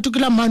 that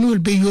particular money will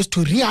be used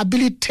to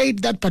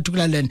rehabilitate that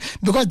particular land,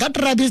 because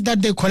that rubbish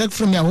that they collect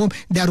from your home,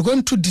 they are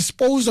going to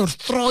dispose or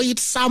throw it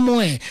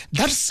somewhere.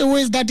 That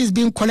sewage that is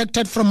being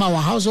collected from our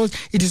households,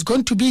 it is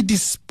going to be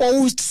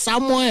disposed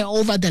somewhere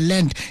over the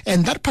land,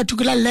 and that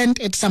particular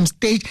land at some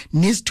stage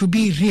needs to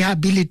be rehabilitated.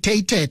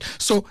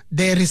 So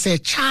there is a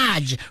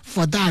charge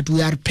for that.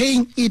 We are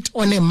paying it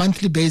on a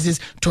monthly basis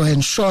to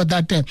ensure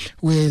that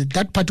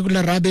that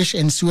particular rubbish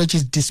and sewage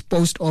is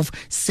disposed of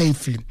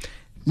safely.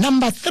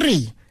 Number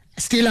 3,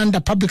 still under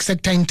public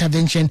sector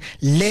intervention,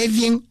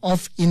 levying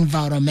of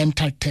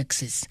environmental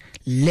taxes.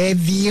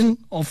 Levying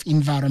of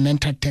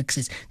environmental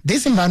taxes.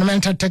 These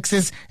environmental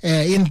taxes,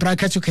 in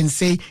brackets you can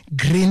say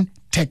green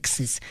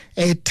taxes.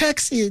 A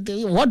tax,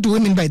 what do we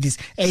mean by this?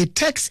 A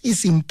tax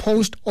is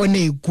imposed on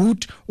a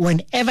good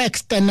whenever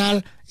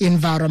external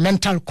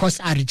environmental costs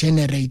are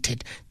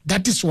generated.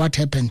 That is what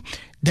happened.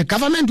 The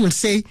government will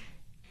say,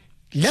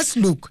 let's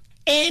look,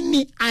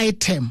 any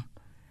item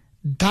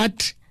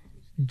that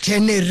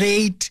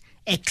generate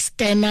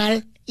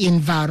external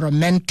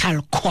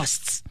environmental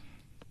costs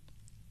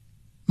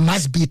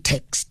must be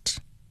taxed.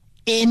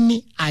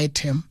 Any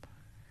item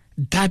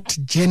that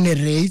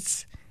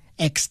generates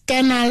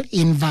external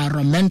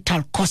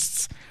environmental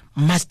costs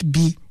must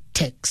be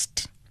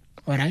taxed.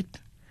 All right?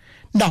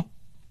 Now,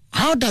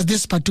 how does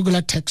this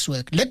particular tax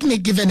work? Let me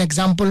give an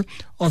example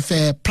of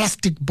a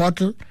plastic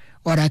bottle,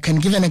 or I can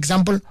give an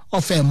example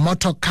of a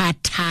motor car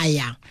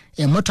tire.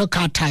 A motor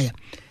car tire.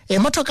 A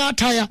motor car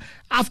tire,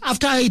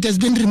 after it has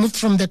been removed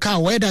from the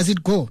car, where does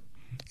it go?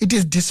 It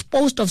is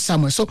disposed of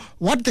somewhere. So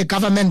what the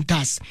government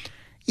does,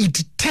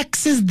 it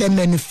taxes the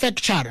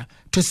manufacturer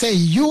to say,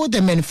 you,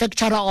 the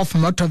manufacturer of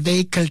motor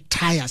vehicle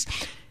tires,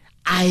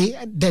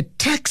 the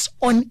tax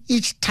on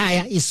each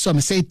tire is some,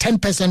 say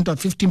 10% or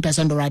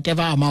 15% or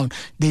whatever amount.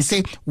 They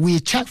say, we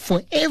charge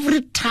for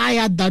every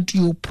tire that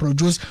you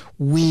produce,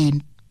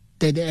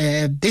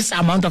 this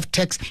amount of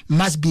tax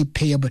must be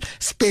payable.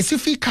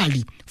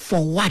 Specifically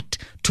for what?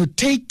 To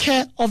take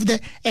care of the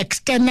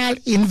external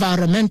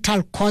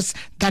environmental costs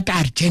that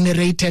are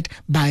generated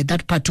by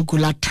that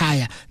particular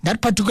tire.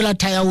 That particular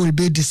tire will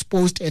be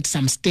disposed at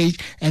some stage,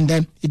 and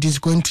then it is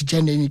going to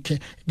generate,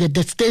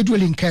 the state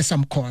will incur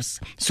some costs.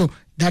 So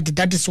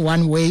that is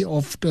one way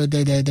of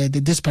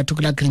this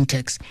particular green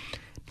tax.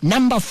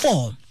 Number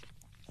 4,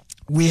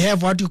 we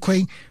have what you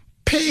call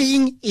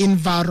paying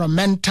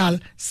environmental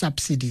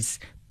subsidies.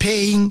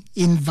 Paying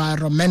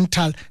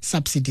environmental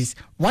subsidies.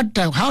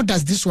 How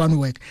does this one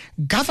work?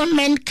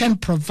 Government can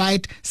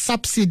provide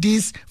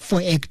subsidies for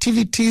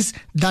activities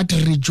that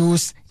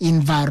reduce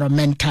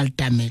environmental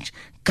damage.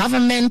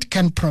 Government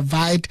can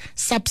provide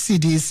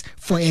subsidies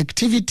for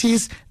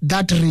activities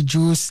that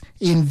reduce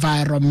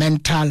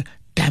environmental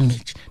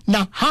damage.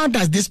 Now, how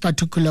does this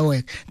particular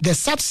work? The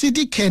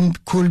subsidy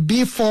could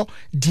be for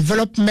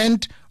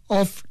development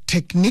of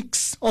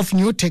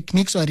new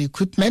techniques or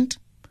equipment.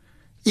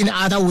 In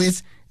other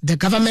words, the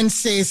government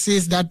says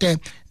that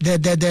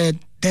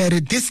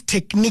this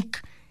technique,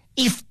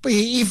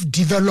 if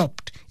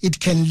developed, it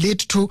can lead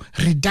to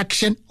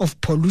reduction of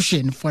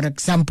pollution, for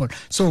example.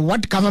 So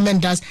what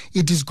government does,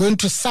 it is going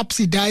to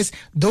subsidize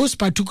those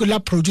particular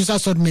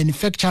producers or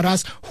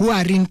manufacturers who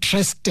are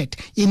interested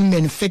in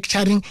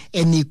manufacturing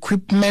an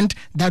equipment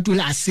that will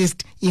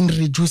assist in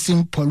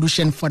reducing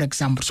pollution, for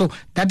example. So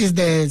that is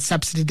the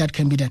subsidy that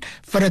can be done.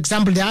 For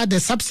example, the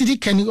subsidy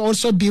can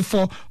also be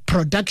for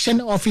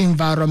production of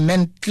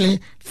environmentally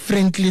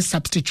friendly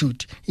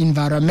substitute.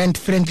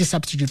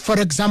 For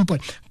example,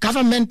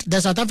 the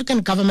South African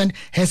government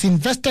has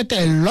invested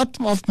a lot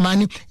of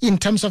money in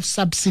terms of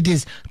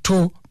subsidies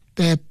to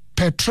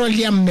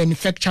petroleum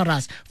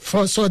manufacturers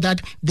so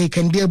that they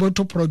can be able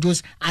to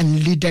produce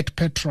unleaded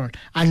petrol.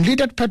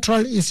 Unleaded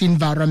petrol is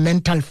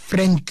environmental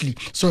friendly.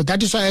 So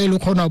that is why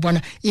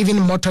even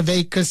motor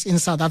vehicles in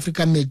South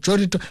Africa,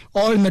 majority,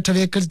 all motor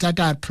vehicles that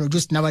are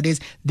produced nowadays,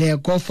 they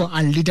go for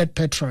unleaded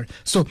petrol.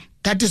 So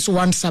that is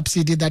one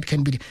subsidy that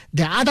can be.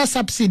 The other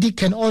subsidy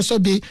can also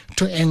be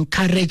to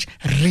encourage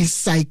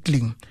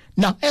recycling.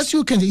 Now, as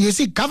you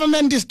see,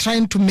 government is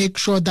trying to make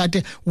sure that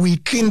we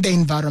clean the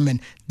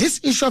environment.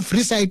 This issue of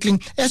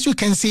recycling, as you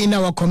can see in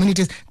our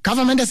communities,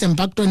 government has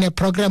embarked on a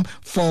program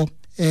for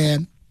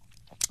tin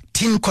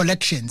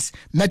collections,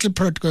 metal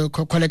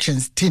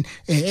collections,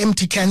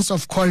 empty cans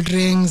of cold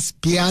drinks,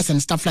 beers,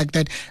 and stuff like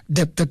that.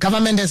 The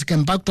government has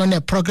embarked on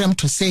a program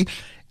to say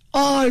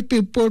all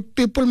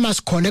people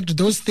must collect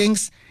those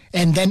things,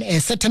 and then a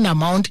certain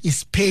amount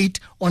is paid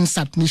on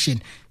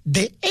submission.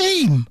 The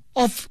aim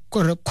of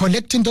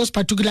collecting those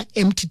particular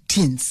empty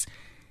tins,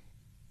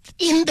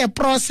 in the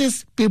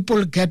process,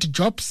 people get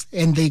jobs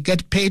and they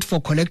get paid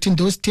for collecting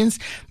those tins.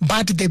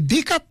 But the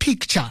bigger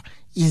picture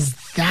is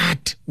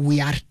that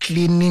we are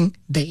cleaning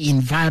the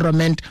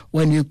environment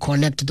when we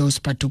collect those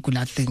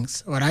particular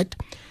things. All right.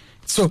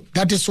 So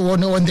that is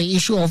on the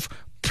issue of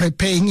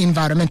paying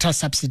environmental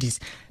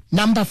subsidies.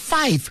 Number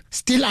 5,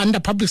 still under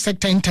public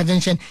sector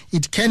intervention,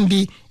 it can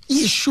be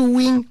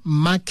issuing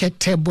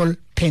marketable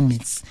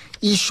permits.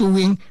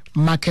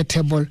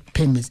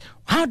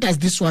 How does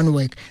this one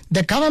work?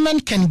 The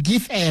government can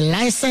give a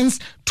license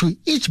to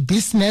each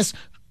business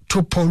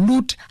to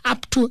pollute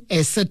up to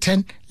a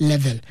certain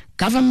level.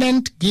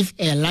 Government give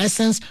a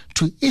license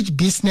to each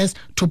business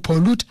to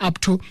pollute up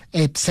to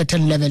a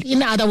certain level.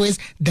 In other words,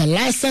 the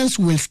license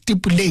will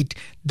stipulate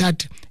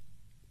that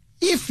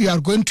if you are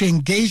going to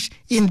engage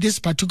in this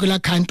particular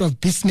kind of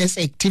business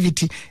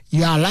activity,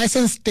 your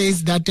license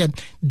states that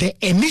the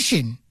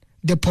emission,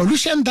 the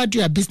pollution that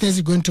your business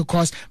is going to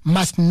cause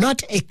must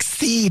not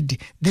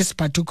exceed this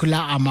particular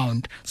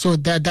amount. So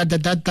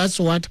that's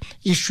what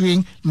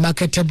issuing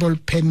marketable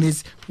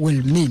permits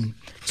will mean.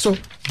 So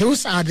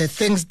those are the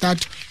things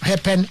that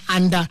happen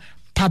under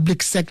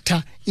public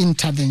sector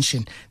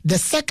intervention. The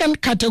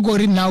second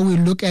category now we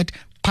look at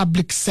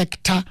public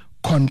sector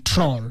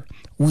control.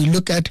 Now,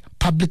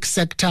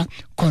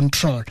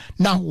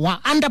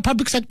 under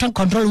public sector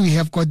control, we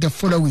have got the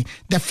following.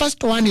 The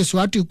first one is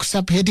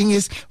subheading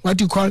is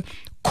what you call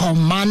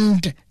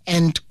command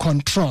and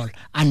control.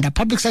 Under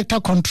public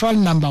sector control,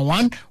 number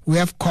 1, we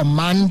have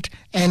command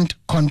and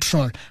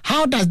control.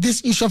 How does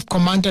this issue of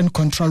command and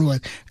control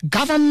work?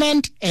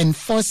 Government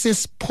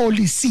enforces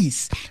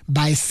policies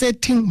by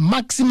setting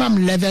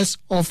maximum levels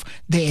of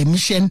the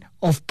emission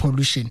of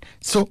pollution.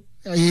 So,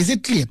 is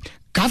it clear?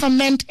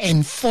 Government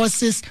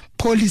enforces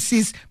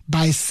policies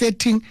by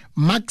setting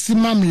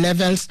maximum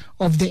levels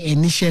of the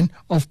emission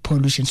of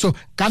pollution. So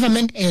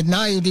government,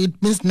 now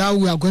it means now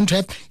we are going to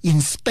have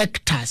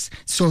inspectors.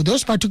 So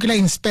those particular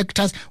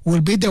inspectors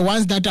will be the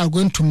ones that are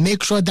going to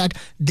make sure that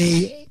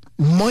they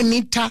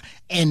monitor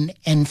and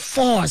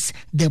enforce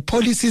the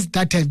policies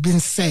that have been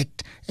set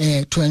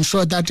to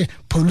ensure that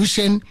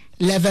pollution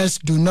levels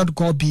do not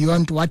go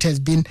beyond what has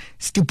been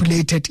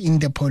stipulated in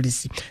the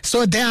policy.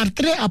 So there are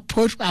 3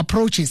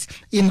 approaches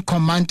in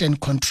command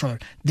and control.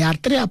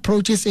 The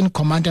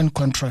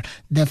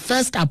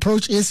first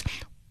approach is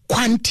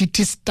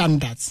quantity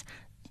standards.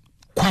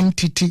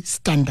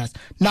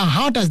 Now,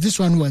 how does this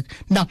one work?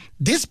 Now,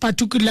 this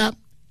particular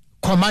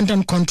command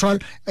and control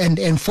and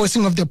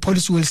enforcing of the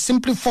policy will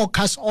simply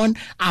focus on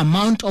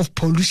amount of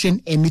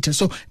pollution emitted.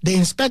 So the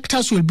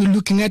inspectors will be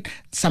looking at,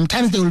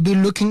 sometimes they will be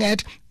looking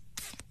at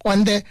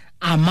on the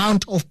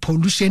amount of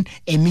pollution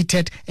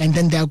emitted, and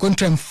then they are going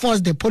to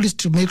enforce the policy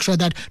to make sure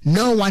that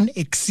no one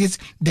exceeds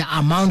the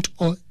amount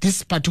of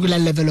this particular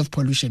level of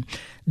pollution.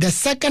 The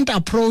second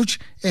approach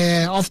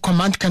of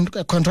command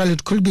control,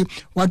 it could be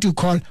what you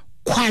call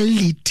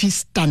quality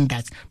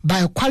standards.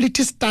 By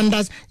quality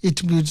standards, it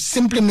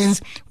simply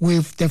means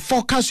the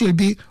focus will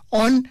be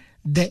on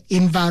the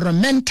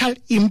environmental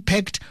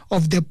impact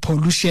of the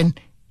pollution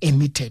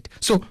emitted.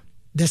 So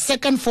the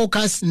second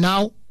focus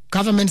now,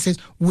 government says,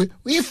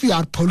 if you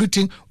are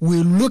polluting, we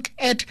look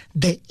at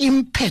the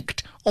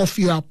impact of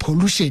your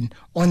pollution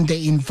on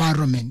the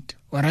environment.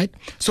 All right?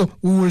 So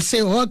we will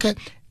say, okay,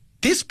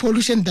 this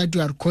pollution that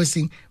you are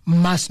causing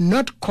must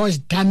not cause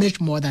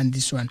damage more than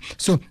this one.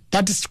 So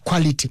that is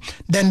quality.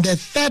 Then the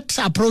third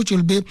approach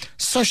will be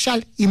social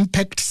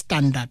impact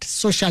standards.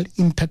 Social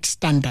impact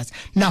standards.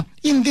 Now,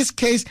 in this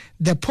case,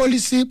 the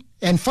policy,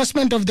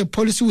 enforcement of the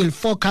policy will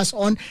focus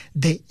on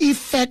the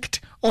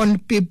effect on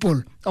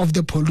people of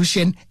the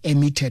pollution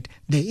emitted.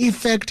 The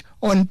effect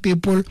on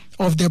people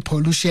of the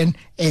pollution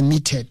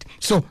emitted.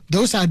 So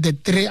those are the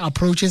three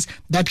approaches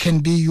that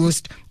can be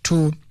used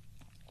to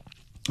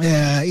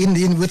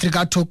with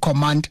regard to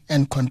command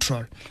and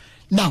control.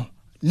 Now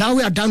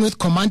we are done with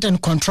command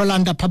and control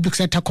under public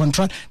sector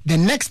control. The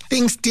next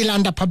thing still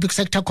under public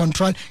sector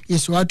control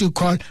is what we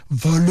call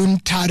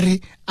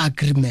voluntary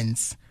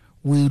agreements.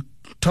 We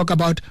talk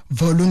about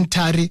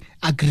voluntary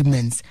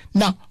agreements.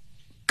 Now,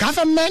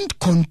 government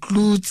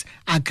concludes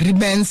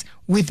agreements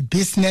with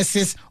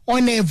businesses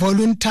on a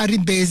voluntary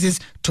basis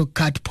to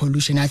cut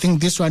pollution. I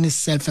think this one is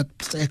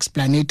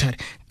self-explanatory.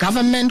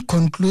 Government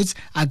concludes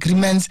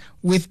agreements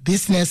with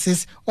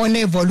businesses on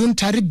a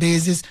voluntary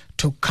basis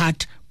to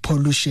cut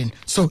pollution.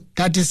 So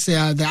that is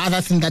the other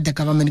thing that the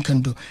government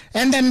can do.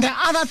 And then the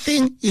other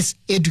thing is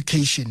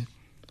education.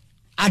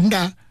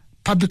 Under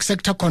public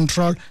sector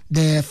control,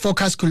 the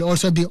focus could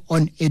also be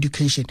on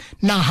education.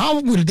 Now, how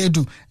will they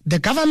do? The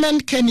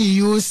government can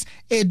use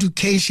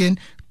education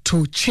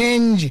to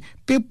change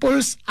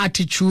people's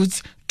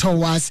attitudes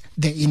towards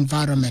the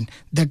environment.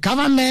 The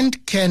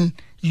government can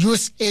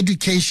use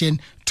education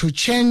to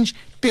change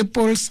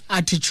people's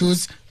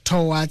attitudes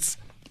towards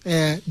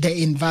the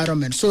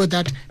environment so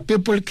that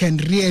people can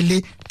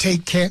really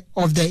take care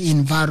of the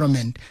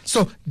environment.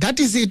 So that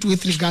is it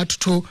with regard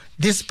to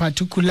this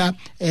particular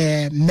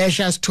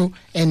measures to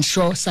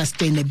ensure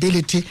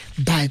sustainability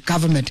by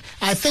government.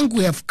 I think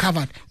we have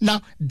covered.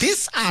 Now,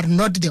 these are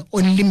not the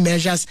only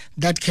measures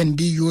that can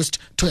be used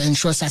to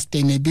ensure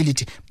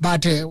sustainability.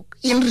 But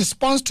in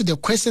response to the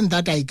question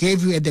that I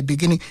gave you at the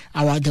beginning,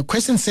 the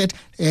question said,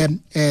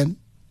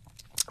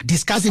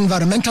 discuss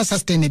environmental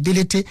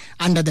sustainability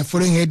under the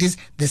following headings: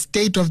 the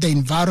state of the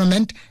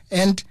environment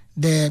and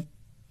the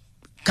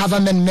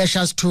government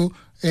measures to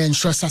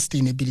ensure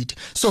sustainability.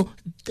 So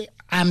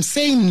I'm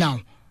saying now,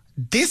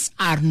 these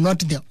are not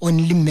the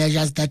only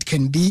measures that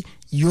can be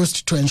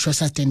used to ensure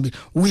sustainability.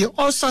 We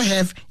also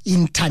have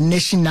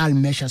international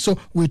measures. So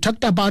we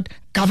talked about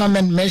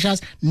government measures.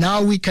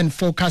 Now we can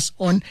focus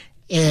on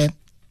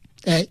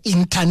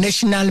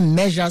international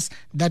measures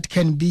that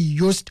can be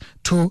used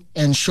to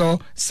ensure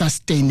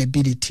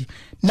sustainability.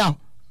 Now,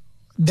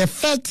 the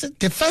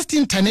first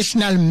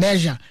international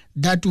measure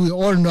that we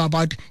all know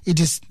about,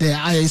 it is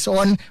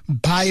on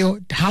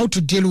how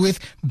to deal with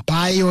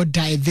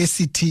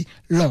biodiversity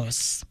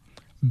loss.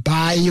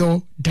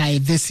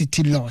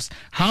 Biodiversity loss.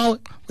 How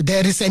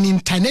there is an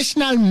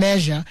international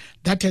measure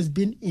that has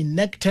been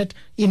enacted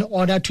in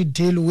order to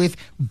deal with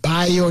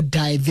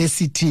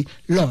biodiversity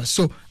loss.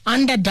 So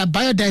under the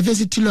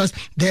biodiversity laws,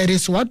 there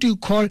is what we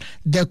call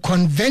the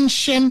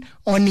Convention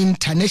on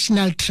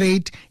International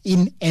Trade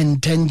in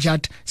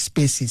Endangered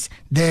Species.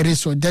 That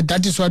is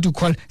what we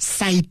call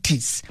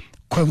CITES.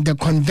 The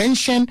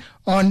Convention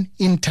on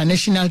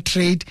International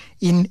Trade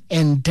in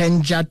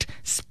Endangered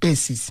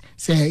Species,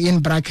 in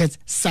brackets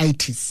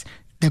CITES.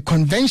 The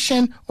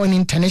Convention on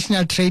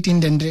International Trade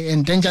in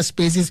Endangered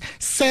Species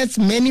sets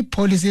many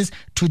policies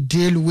to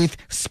deal with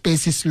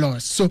species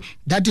loss. So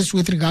that is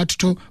with regard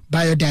to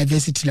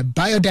biodiversity.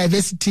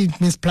 Biodiversity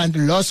means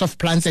loss of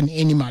plants and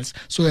animals.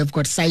 So we've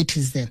got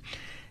CITES there.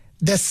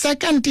 The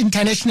second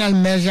international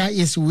measure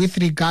is with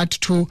regard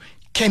to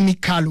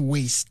chemical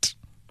waste.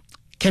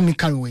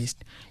 Chemical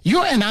waste.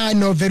 You and I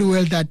know very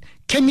well that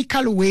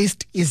chemical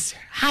waste is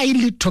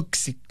highly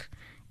toxic.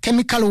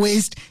 Chemical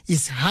waste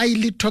is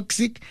highly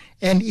toxic,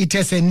 and it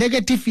has a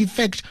negative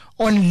effect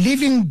on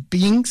living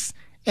beings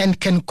and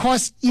can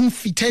cause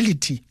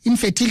infertility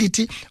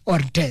or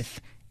death.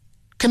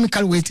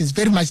 Chemical waste is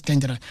very much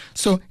dangerous.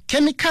 So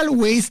chemical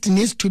waste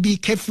needs to be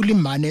carefully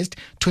managed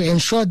to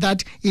ensure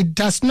that it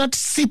does not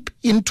seep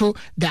into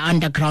the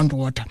underground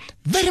water.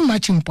 Very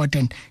much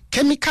important.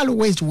 Chemical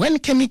waste, when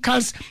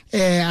chemicals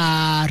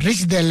are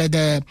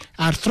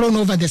thrown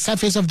over the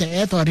surface of the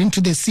earth or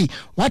into the sea,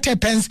 what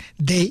happens?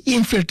 They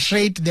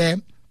infiltrate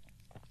the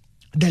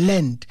the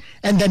land.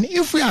 And then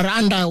if we are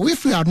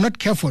not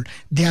careful,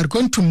 they are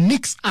going to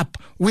mix up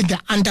with the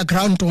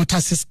underground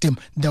water system,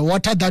 the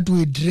water that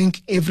we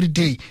drink every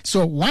day.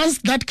 So once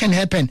that can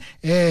happen,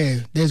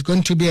 there's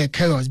going to be a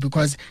chaos,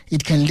 because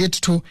it can lead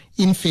to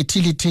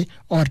infertility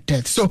or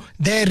death. So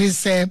there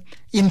is a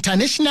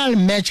international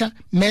measure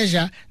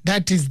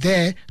that is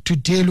there to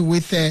deal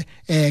with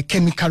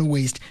chemical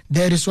waste.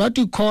 There is what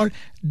we call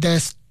the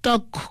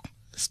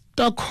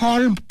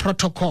Stockholm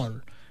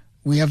Protocol.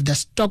 We have the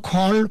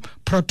Stockholm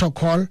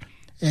Protocol.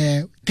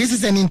 This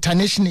is an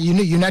international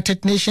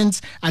United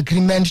Nations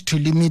agreement to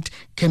limit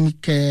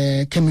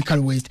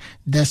chemical waste.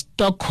 The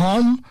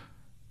Stockholm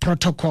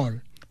Protocol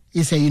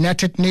is a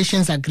United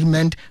Nations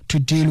agreement to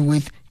deal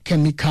with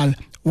chemical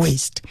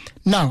waste.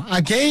 Now,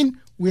 again,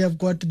 we have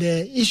got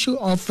the issue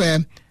of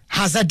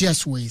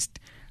hazardous waste.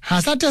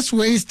 Hazardous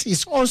waste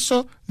is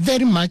also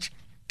very much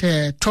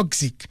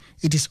toxic.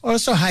 It is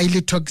also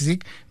highly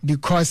toxic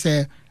because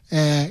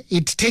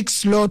it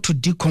takes long to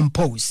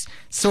decompose.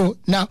 So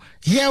now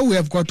here we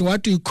have got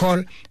what we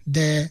call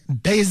the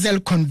Basel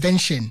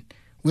Convention.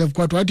 We have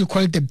got what we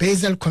call the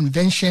Basel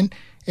Convention.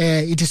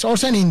 It is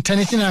also an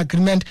international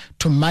agreement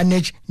to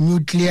manage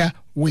nuclear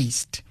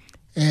waste.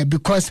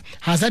 Because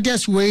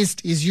hazardous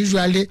waste is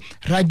usually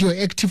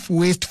radioactive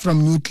waste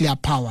from nuclear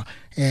power.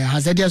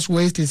 Hazardous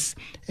waste is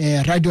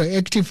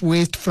radioactive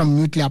waste from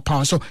nuclear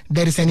power. So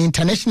there is an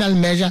international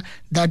measure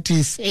that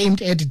is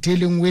aimed at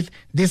dealing with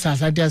this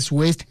hazardous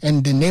waste,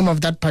 and the name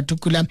of that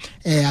particular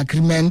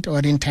agreement or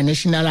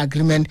international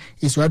agreement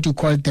is what we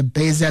call the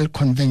Basel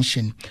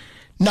Convention.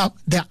 Now,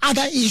 the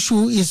other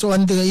issue is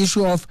on the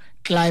issue of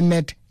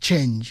climate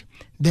change.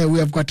 There we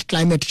have got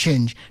climate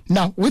change.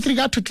 Now, with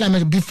regard to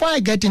climate, before I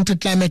get into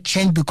climate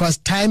change, because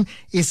time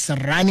is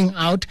running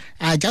out,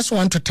 I just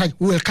want to touch,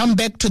 we'll come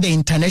back to the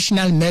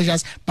international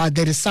measures, but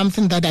there is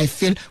something that I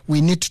feel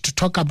we need to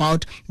talk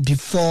about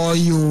before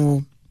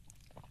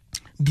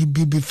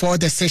before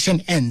the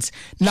session ends.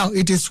 Now,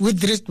 it is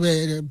with this,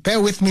 bear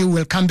with me,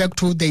 we'll come back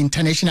to the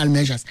international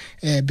measures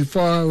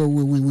before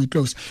we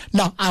close.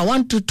 Now, I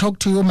want to talk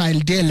to you, my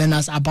dear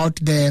learners,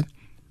 about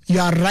you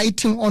are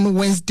writing on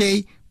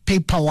Wednesday,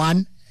 paper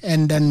 1,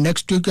 and then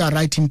next week you are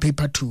writing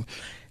paper 2.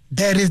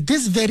 There is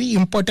this very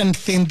important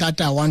thing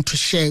that I want to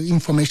share,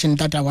 information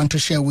that I want to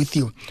share with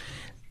you.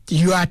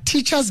 Your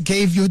teachers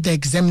gave you the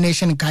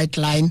examination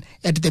guideline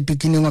at the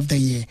beginning of the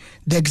year.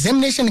 The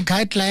examination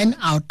guideline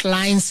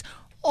outlines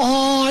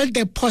all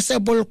the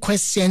possible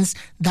questions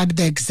that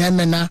the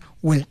examiner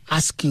will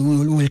ask you,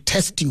 will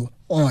test you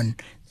on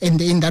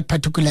in that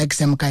particular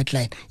exam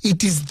guideline.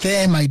 It is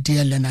there, my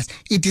dear learners.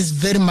 It is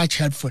very much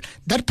helpful.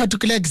 That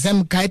particular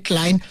exam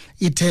guideline,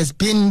 it has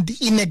been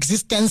in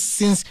existence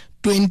since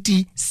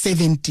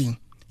 2017.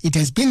 It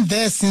has been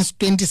there since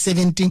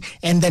 2017,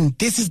 and then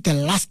this is the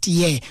last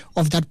year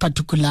of that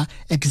particular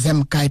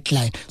exam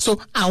guideline. So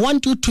I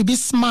want you to be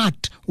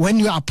smart when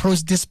you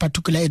approach this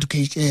particular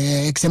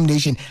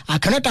examination. I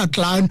cannot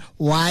outline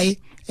why.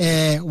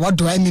 What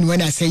do I mean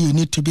when I say you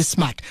need to be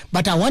smart?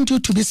 But I want you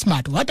to be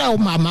smart. What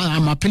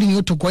I'm appealing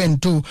you to go and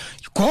do,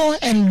 go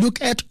and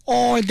look at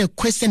all the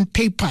question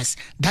papers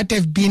that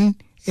have been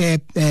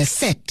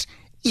set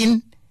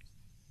in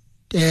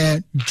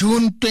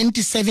June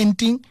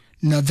 2017,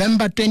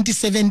 November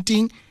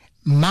 2017,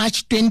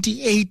 March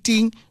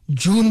 2018,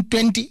 June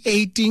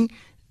 2018,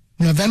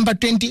 November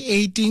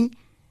 2018,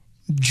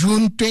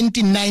 June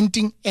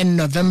 2019, and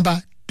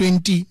November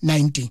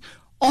 2019.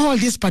 All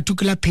these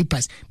particular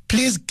papers,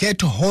 please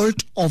get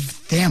hold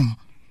of them.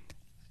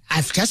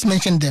 I've just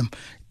mentioned them.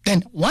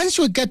 Then once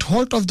you get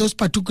hold of those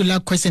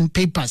particular question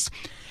papers,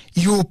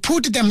 you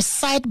put them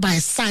side by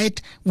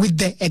side with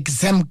the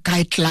exam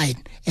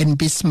guideline and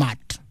be smart.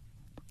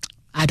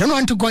 I don't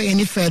want to go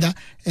any further.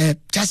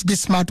 Just be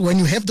smart. When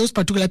you have those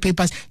particular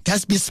papers,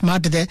 just be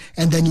smart there,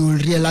 and then you will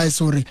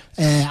realize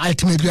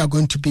ultimately you are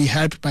going to be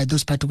helped by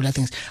those particular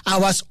things. I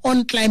was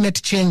on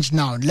climate change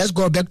now. Let's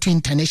go back to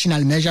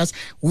international measures.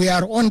 We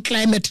are on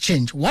climate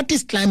change. What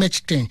is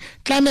climate change?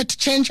 Climate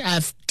change,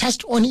 I've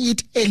touched on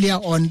it earlier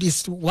on,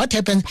 is what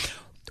happens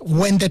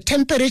when the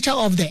temperature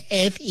of the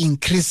earth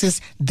increases.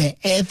 The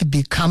earth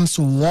becomes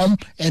warm,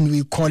 and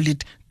we call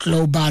it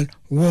global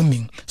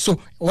warming. So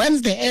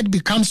once the earth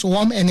becomes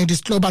warm and it is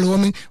global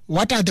warming,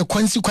 what are the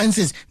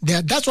consequences?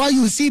 That's why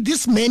you see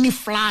these many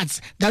floods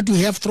that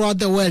we have throughout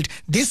the world,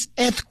 these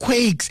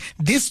earthquakes,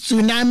 these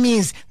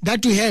tsunamis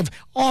that we have,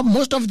 or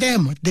most of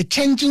them, the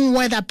changing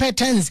weather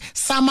patterns.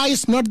 Summer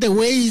is not the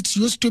way it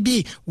used to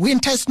be.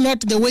 Winter is not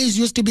the way it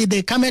used to be.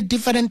 They come at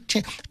different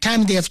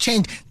time. They have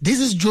changed.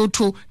 This is due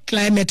to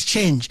climate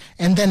change.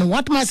 And then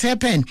what must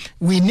happen?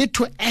 We need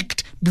to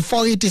act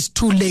before it is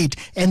too late.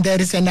 And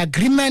there is an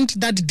agreement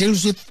that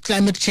deals with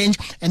climate change,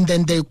 and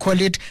then they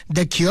call it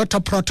the Kyoto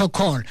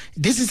Protocol.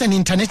 This is an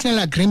international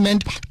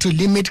agreement to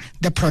limit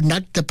the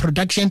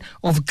production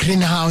of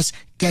greenhouse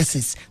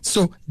gases.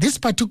 So this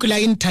particular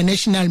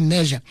international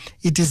measure,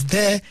 it is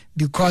there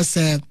because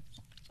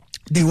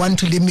they want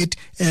to limit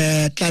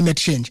climate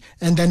change.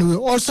 And then we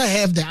also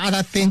have the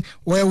other thing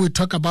where we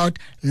talk about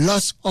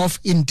loss of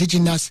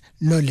indigenous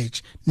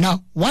knowledge.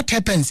 Now, what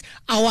happens?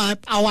 Our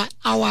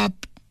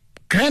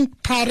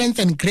grandparents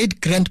and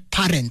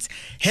great-grandparents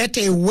had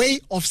a way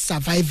of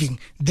surviving.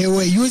 They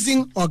were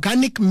using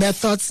organic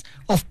methods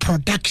of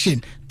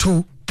production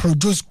to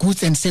produce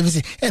goods and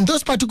services. And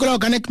those particular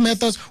organic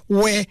methods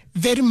were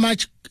very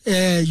much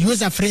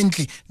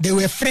user-friendly. They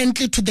were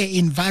friendly to the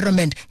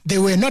environment. They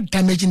were not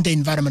damaging the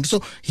environment.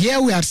 So here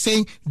we are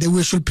saying that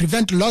we should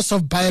prevent loss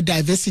of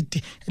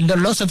biodiversity, the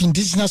loss of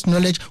indigenous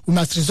knowledge. We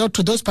must resort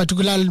to those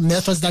particular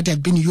methods that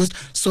have been used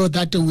so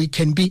that we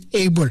can be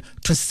able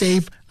to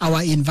save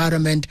our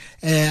environment.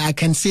 I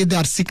can see they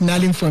are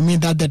signaling for me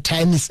that the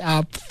time is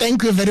up.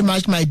 Thank you very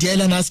much, my dear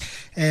learners.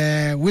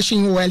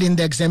 Wishing you well in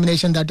the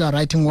examination that you are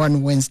writing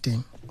on Wednesday.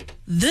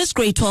 This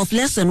grade 12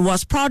 lesson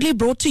was proudly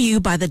brought to you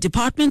by the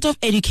Department of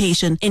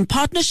Education in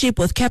partnership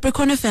with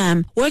Capricorn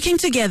FM. Working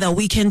together,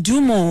 we can do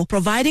more,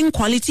 providing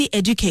quality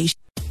education.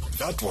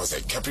 That was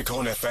a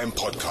Capricorn FM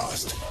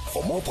podcast.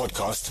 For more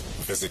podcasts,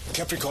 visit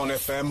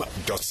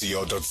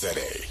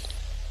capricornfm.co.za.